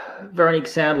Veronique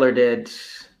Sandler did?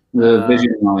 The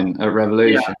Vision line at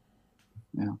Revolution.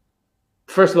 Yeah.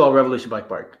 First of all, Revolution Bike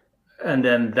Park, and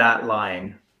then that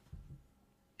line.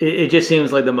 It just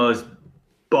seems like the most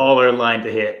baller line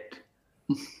to hit.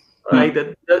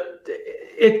 Right?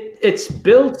 It's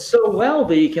built so well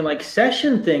that you can like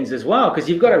session things as well, because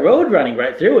you've got a road running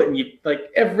right through it, and you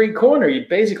like every corner you're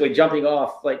basically jumping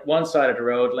off like one side of the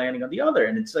road, landing on the other,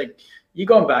 and it's like you're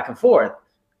going back and forth.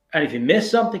 And if you miss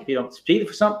something, if you don't speed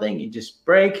for something, you just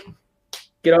brake,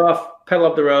 get off, pedal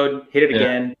up the road, hit it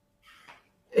again.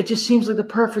 It just seems like the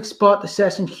perfect spot to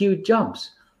session huge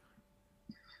jumps.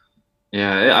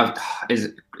 Yeah,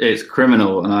 it's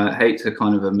criminal, and I hate to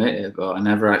kind of admit it, but I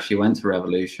never actually went to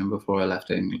Revolution before I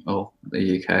left England or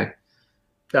the UK.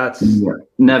 That's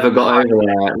Never got over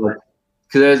there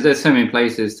because there's so many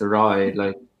places to ride.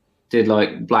 Like did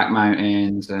like Black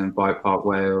Mountains and Bike Park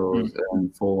Wales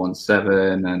and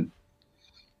 417 and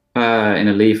in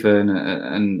Elephant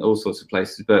and all sorts of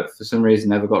places, but for some reason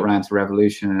never got around to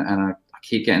Revolution, and I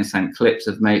keep getting sent clips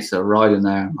of mates that are riding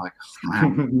there. I'm like, oh,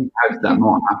 man, how did that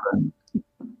not happen?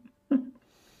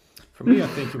 For me, I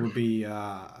think it would be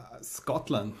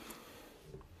Scotland.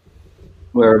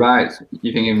 Whereabouts?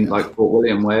 You think even like Fort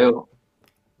William, Wales?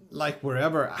 Like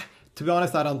wherever. To be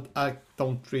honest, I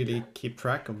don't really keep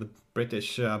track of the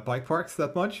British bike parks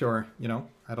that much, or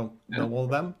I don't know all of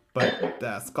them.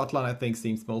 But Scotland, I think,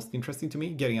 seems most interesting to me.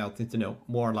 Getting out into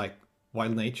more like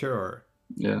wild nature or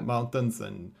mountains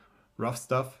and rough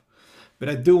stuff. But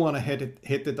I do want to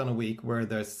hit it on a week where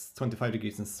there's 25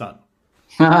 degrees in sun,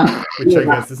 which I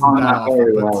guess isn't that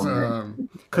often.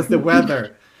 But because the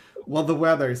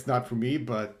weather is not for me.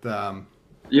 But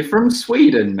you're from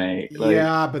Sweden, mate. Like,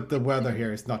 yeah, but the weather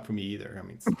here is not for me either. I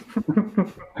mean,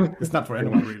 it's not for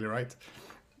anyone really, right?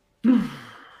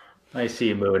 I see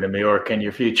you moving to Mallorca in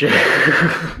your future.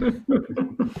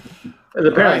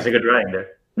 Apparently, it's a good riding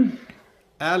there.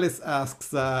 Alice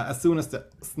asks, as soon as the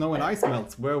snow and ice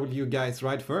melts, where will you guys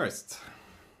ride first?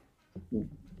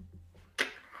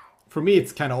 For me,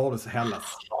 it's kind of always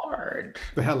Hellas. Hard.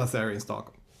 The Hellas area in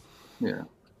Stockholm. Yeah.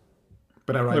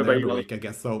 But I ride there every week, I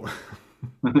guess, so.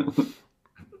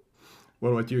 What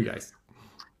about you guys?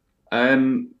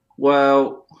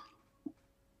 Well,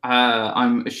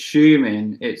 I'm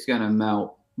assuming it's going to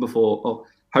melt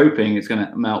hoping it's going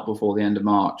to melt before the end of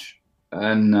March.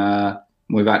 And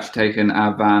we've actually taken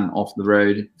our van off the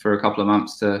road for a couple of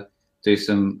months to do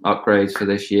some upgrades for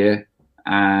this year.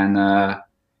 And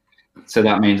so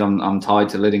that means I'm tied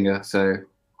to Lidingö. So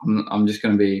I'm just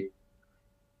going to be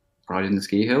riding the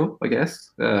ski hill, I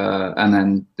guess. And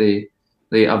then the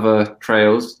other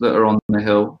trails that are on the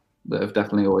hill that have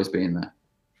definitely always been there.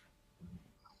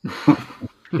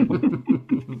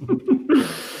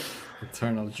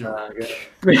 Eternal joke.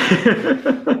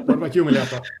 What about you,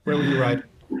 Miljata? Where will you ride?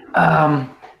 I'm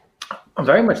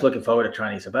very much looking forward to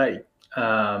Tranås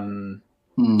and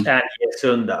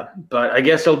Sunda, but I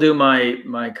guess I'll do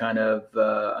my kind of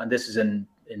and this is in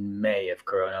May if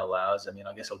Corona allows. I mean,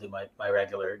 I guess I'll do my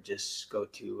regular, just go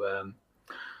to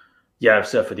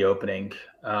Järvsö for the opening.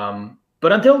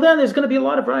 But until then, there's going to be a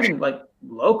lot of riding like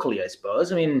locally, I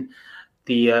suppose. I mean,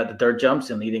 the dirt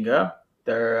jumps in Lidingö,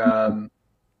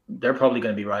 they're probably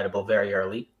going to be rideable very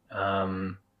early.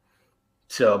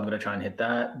 So I'm going to try and hit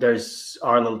that. There's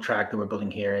our little track that we're building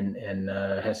here in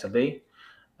Hässelby.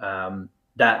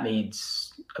 That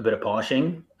needs a bit of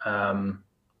polishing.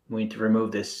 We need to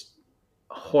remove this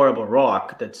horrible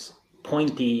rock that's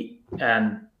pointy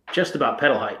and just about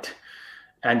pedal height.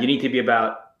 And you need to be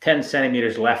about 10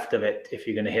 centimeters left of it if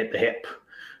you're going to hit the hip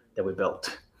that we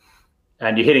built.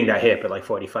 And you're hitting that hip at like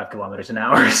 45 kilometers an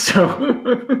hour. So,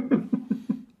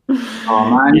 oh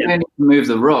man, you don't need to move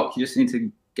the rock. You just need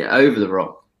to get over the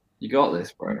rock. You got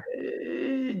this, bro.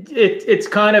 It's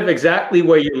kind of exactly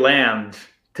where you land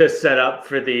to set up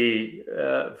for the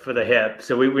hip.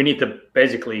 So we need to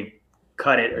basically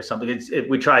cut it or something.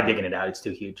 We tried digging it out. It's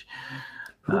too huge.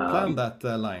 Who planned that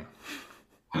line?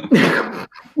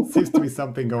 Seems to be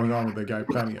something going on with the guy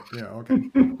planning it. Yeah, okay.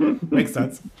 Makes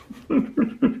sense.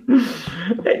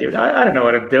 Hey, dude, I don't know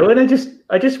what I'm doing. I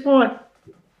just want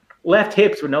left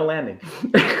hips with no landing.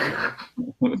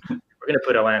 We're gonna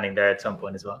put a landing there at some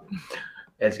point as well.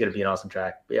 It's gonna be an awesome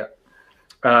track. But yeah,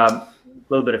 a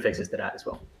little bit of fixes to that as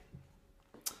well.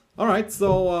 All right,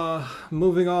 so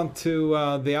moving on to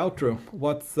the outro.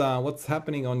 What's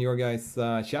happening on your guys'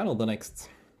 channel the next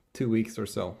 2 weeks or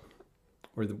so?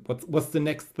 Or what's the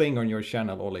next thing on your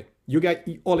channel, Ollie?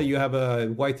 Ollie, you have a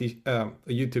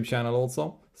YouTube channel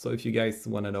also. So if you guys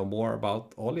want to know more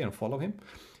about Ollie and follow him,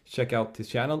 check out his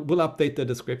channel. We'll update the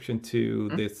description to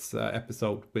this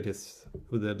episode with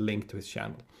a link to his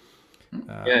channel.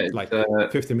 Like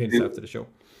 15 minutes after the show.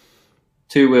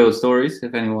 Two Wheel Stories,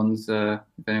 if anyone's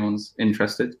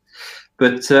interested.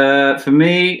 But for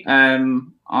me,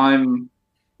 when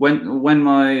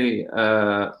my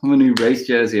new race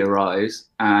jersey arrives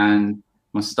and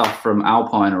my stuff from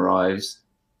Alpine arrives,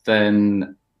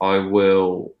 then I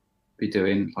will be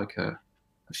doing like a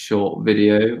short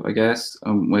video, I guess.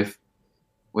 I'm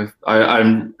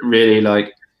really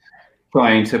like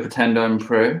trying to pretend I'm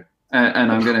pro,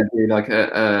 and I'm going to do like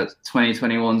a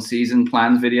 2021 season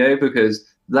plans video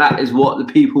because that is what the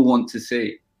people want to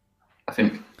see, I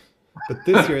think. But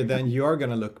this year, then you are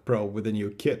gonna look pro with the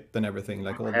new kit and everything,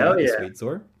 like all the Hell other yeah. Swedes,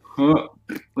 or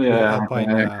Yeah.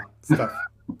 Alpine stuff.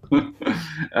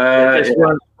 There's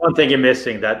one thing you're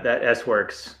missing, that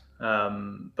S-Works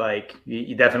bike.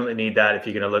 You definitely need that if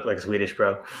you're going to look like a Swedish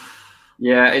pro.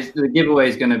 Yeah, the giveaway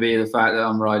is going to be the fact that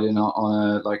I'm riding on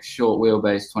a like short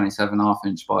wheelbase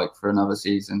 27.5-inch bike for another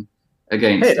season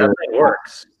against that thing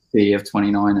works. Sea of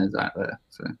 29ers out there.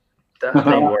 So that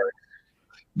thing works.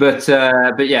 But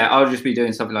yeah, I'll just be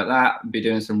doing something like that. Be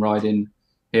doing some riding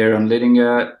here on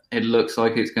Lidingö. It looks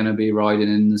like it's going to be riding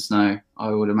in the snow, I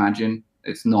would imagine.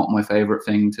 It's not my favorite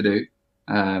thing to do,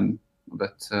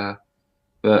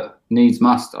 but needs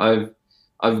must.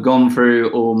 I've gone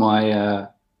through all my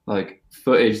like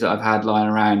footage that I've had lying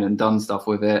around and done stuff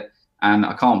with it, and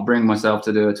I can't bring myself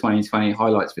to do a 2020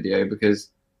 highlights video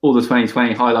because all the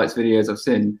 2020 highlights videos I've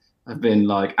seen have been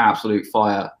like absolute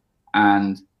fire,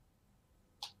 and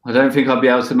I don't think I'll be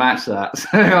able to match that.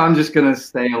 So I'm just gonna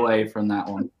stay away from that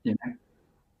one, you know.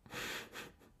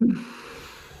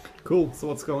 Cool. So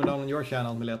what's going on your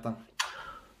channel, Mileta?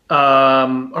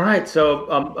 All right. So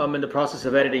I'm in the process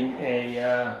of editing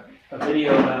a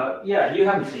video about. Yeah, you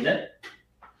haven't seen it.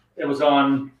 It was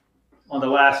on the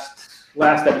last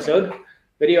episode.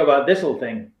 Video about this little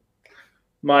thing.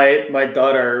 My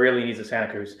daughter really needs a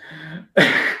Santa Cruz.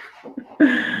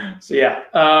 So yeah.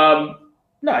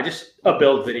 No, just a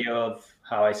build video of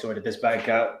how I sorted this bike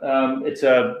out. It's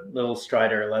a little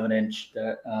Strider 11-inch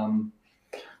that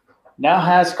now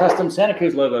has custom Santa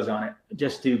Cruz logos on it,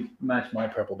 just to match my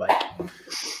purple bike.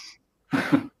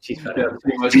 She's fed up.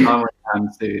 Too much time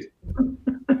with dude.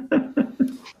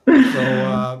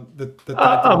 So the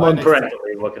title I'm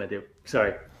unparentally. What can I do?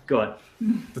 Sorry, go on.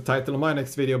 The title of my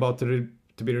next video about to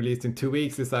be released in 2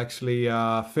 weeks is actually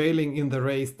failing in the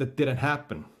race that didn't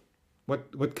happen.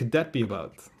 What could that be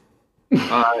about?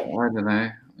 I don't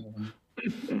know.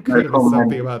 Could it be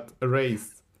something about a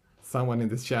race someone in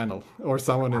this channel or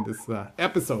someone in this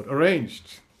episode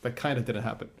arranged that kind of didn't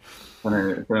happen? I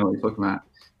don't know what you're talking about.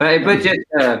 But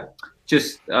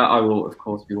just I will of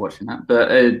course be watching that.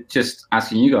 But just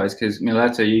asking you guys, because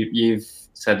Mileta, you've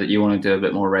said that you want to do a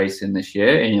bit more racing this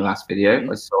year in your last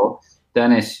video. I saw.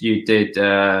 Dennis, you did.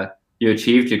 You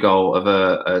achieved your goal of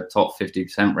a top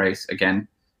 50% race again.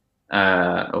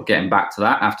 Or getting back to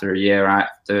that after a year out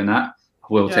doing that.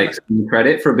 We'll take some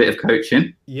credit for a bit of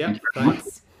coaching. Yeah,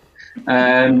 thanks.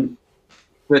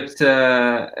 But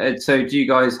so do you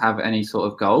guys have any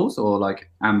sort of goals or like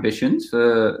ambitions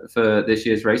for this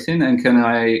year's racing? And can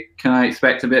I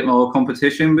expect a bit more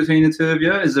competition between the two of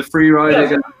you? Is the free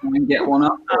rider going to get one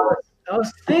up? I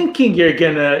was thinking you're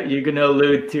gonna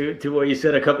allude to what you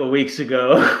said a couple of weeks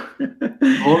ago.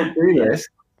 Or do this?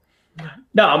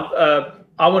 No,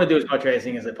 I want to do as much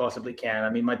racing as I possibly can. I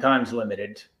mean, my time's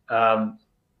limited.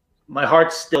 My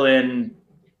heart's still in,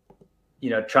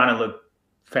 trying to look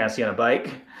fancy on a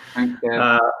bike.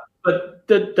 But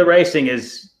the racing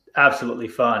is absolutely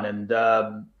fun. And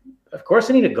of course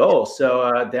I need a goal.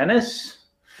 So Dennis,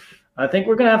 I think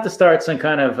we're going to have to start some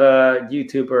kind of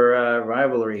YouTuber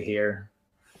rivalry here.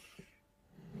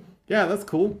 Yeah, that's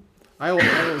cool. I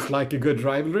always like a good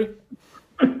rivalry.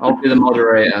 I'll be the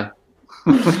moderator.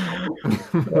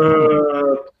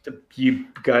 You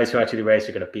guys who actually race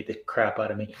are going to beat the crap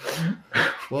out of me.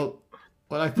 Well,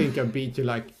 I think I beat you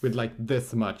with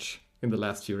this much in the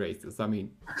last few races. I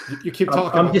mean, you keep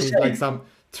talking about me like some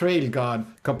trail god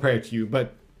compared to you,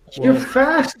 but you're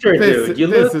faster, dude.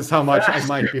 This is how much I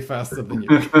might be faster than you.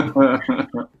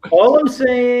 All I'm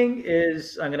saying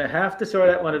is I'm going to have to sort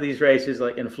out one of these races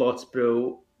like in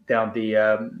Flotsbro down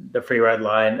the free ride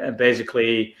line and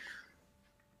basically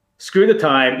screw the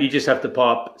time. You just have to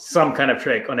pop some kind of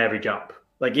trick on every jump.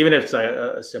 Like even if it's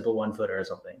a simple 1-footer or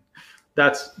something.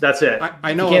 That's it.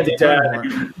 I know what the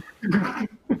time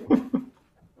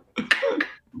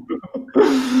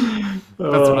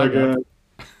That's what I got.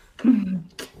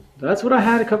 That's what I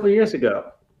had a couple of years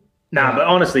ago. Nah, but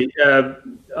honestly,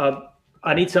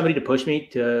 I need somebody to push me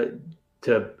to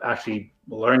actually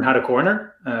learn how to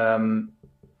corner.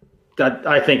 That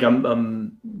I think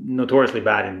I'm notoriously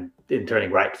bad in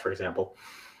turning right, for example.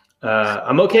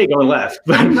 I'm okay going left,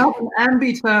 but I'm not an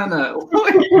ambi turner.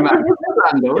 What are you, man?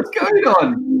 What's going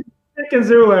on? Chicken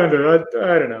Zoolander.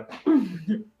 I don't know.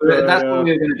 But that's what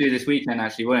we were going to do this weekend,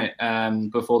 actually, weren't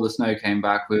it? Before the snow came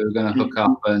back, we were going to hook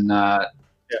up and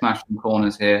smash some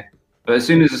corners here. But as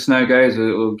soon as the snow goes,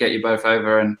 we'll get you both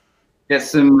over and get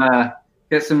some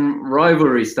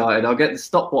rivalry started. I'll get the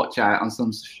stopwatch out on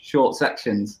some short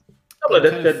sections. Oh,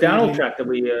 the downhill track that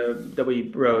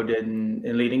we rode in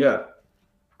leading up.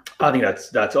 I think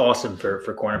that's awesome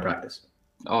for corner practice.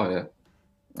 Oh yeah,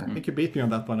 I think you beat me on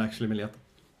that one, actually, Milieta.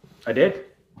 I did.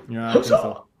 Yeah, I think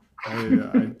so.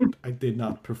 I did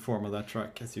not perform on that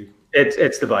track as you.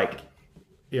 It's the bike.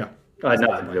 Yeah, I had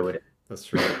nothing to do with it. that's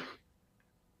true.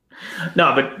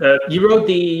 No, but you rode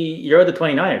the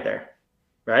 29er there,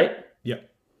 right? Yeah.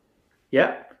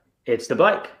 Yeah, it's the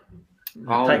bike.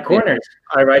 Oh, Tight corners.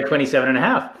 I ride 27 and a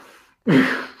half.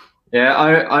 Yeah,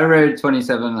 I rode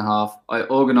 27 and a half. I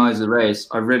organized the race.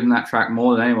 I've ridden that track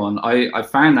more than anyone. I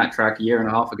found that track a year and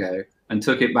a half ago and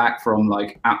took it back from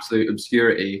like absolute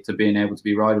obscurity to being able to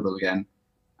be rideable again.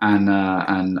 And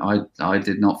I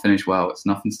did not finish well. It's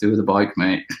nothing to do with the bike,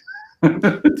 mate.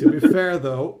 To be fair,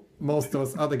 though, most of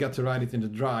us other got to ride it in the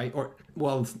dry, or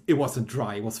well, it wasn't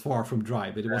dry. It was far from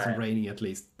dry, but it wasn't raining at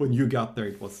least. When you got there,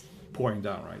 it was pouring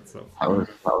down, right? So That was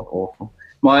awful.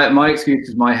 My excuse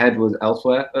is my head was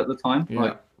elsewhere at the time.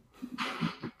 yeah.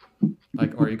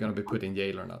 Like, are you gonna be put in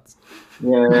jail or not?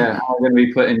 Yeah, I'm going to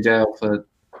be put in jail for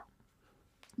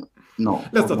not.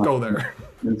 Let's not go there.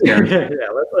 Yeah,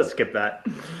 let's skip that.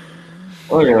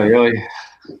 All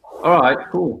right,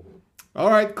 cool. All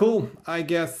right, cool. I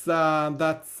guess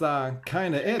that's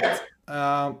kind of it.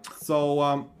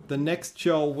 So the next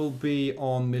show will be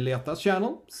on Mileta's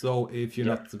channel. So if you're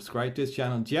not subscribed to his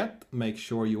channel yet, make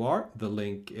sure you are. The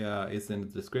link is in the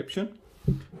description.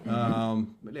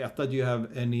 Mileta, do you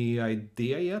have any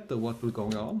idea yet of what will be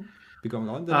going on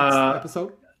in the next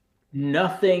episode?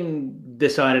 Nothing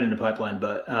decided in the pipeline,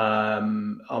 but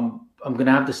I'm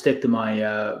gonna have to stick to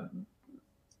my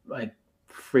my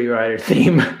free rider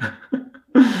theme.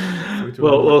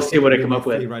 We'll see what I come up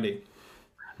with. Ready.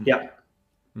 Yeah.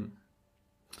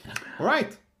 All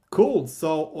right. Cool.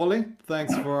 So Ollie,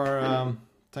 thanks for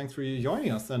you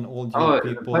joining us and all you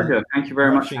people. Pleasure. Thank you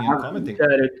very much for watching and commenting.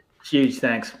 Huge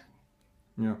thanks.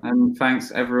 Yeah. And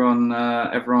thanks everyone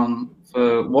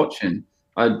for watching.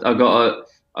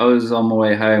 I was on my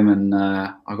way home and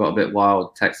I got a bit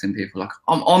wild texting people like,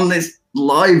 I'm on this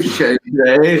live show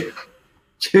today.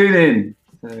 Tune in.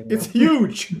 So, It's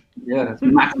huge. yeah, it's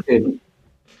massive.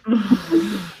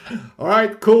 All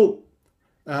right, cool.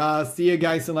 See you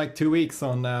guys in like 2 weeks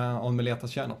on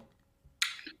Mileta's channel.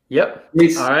 Yep.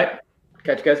 Peace. All right.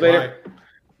 Catch you guys later.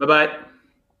 Bye-bye.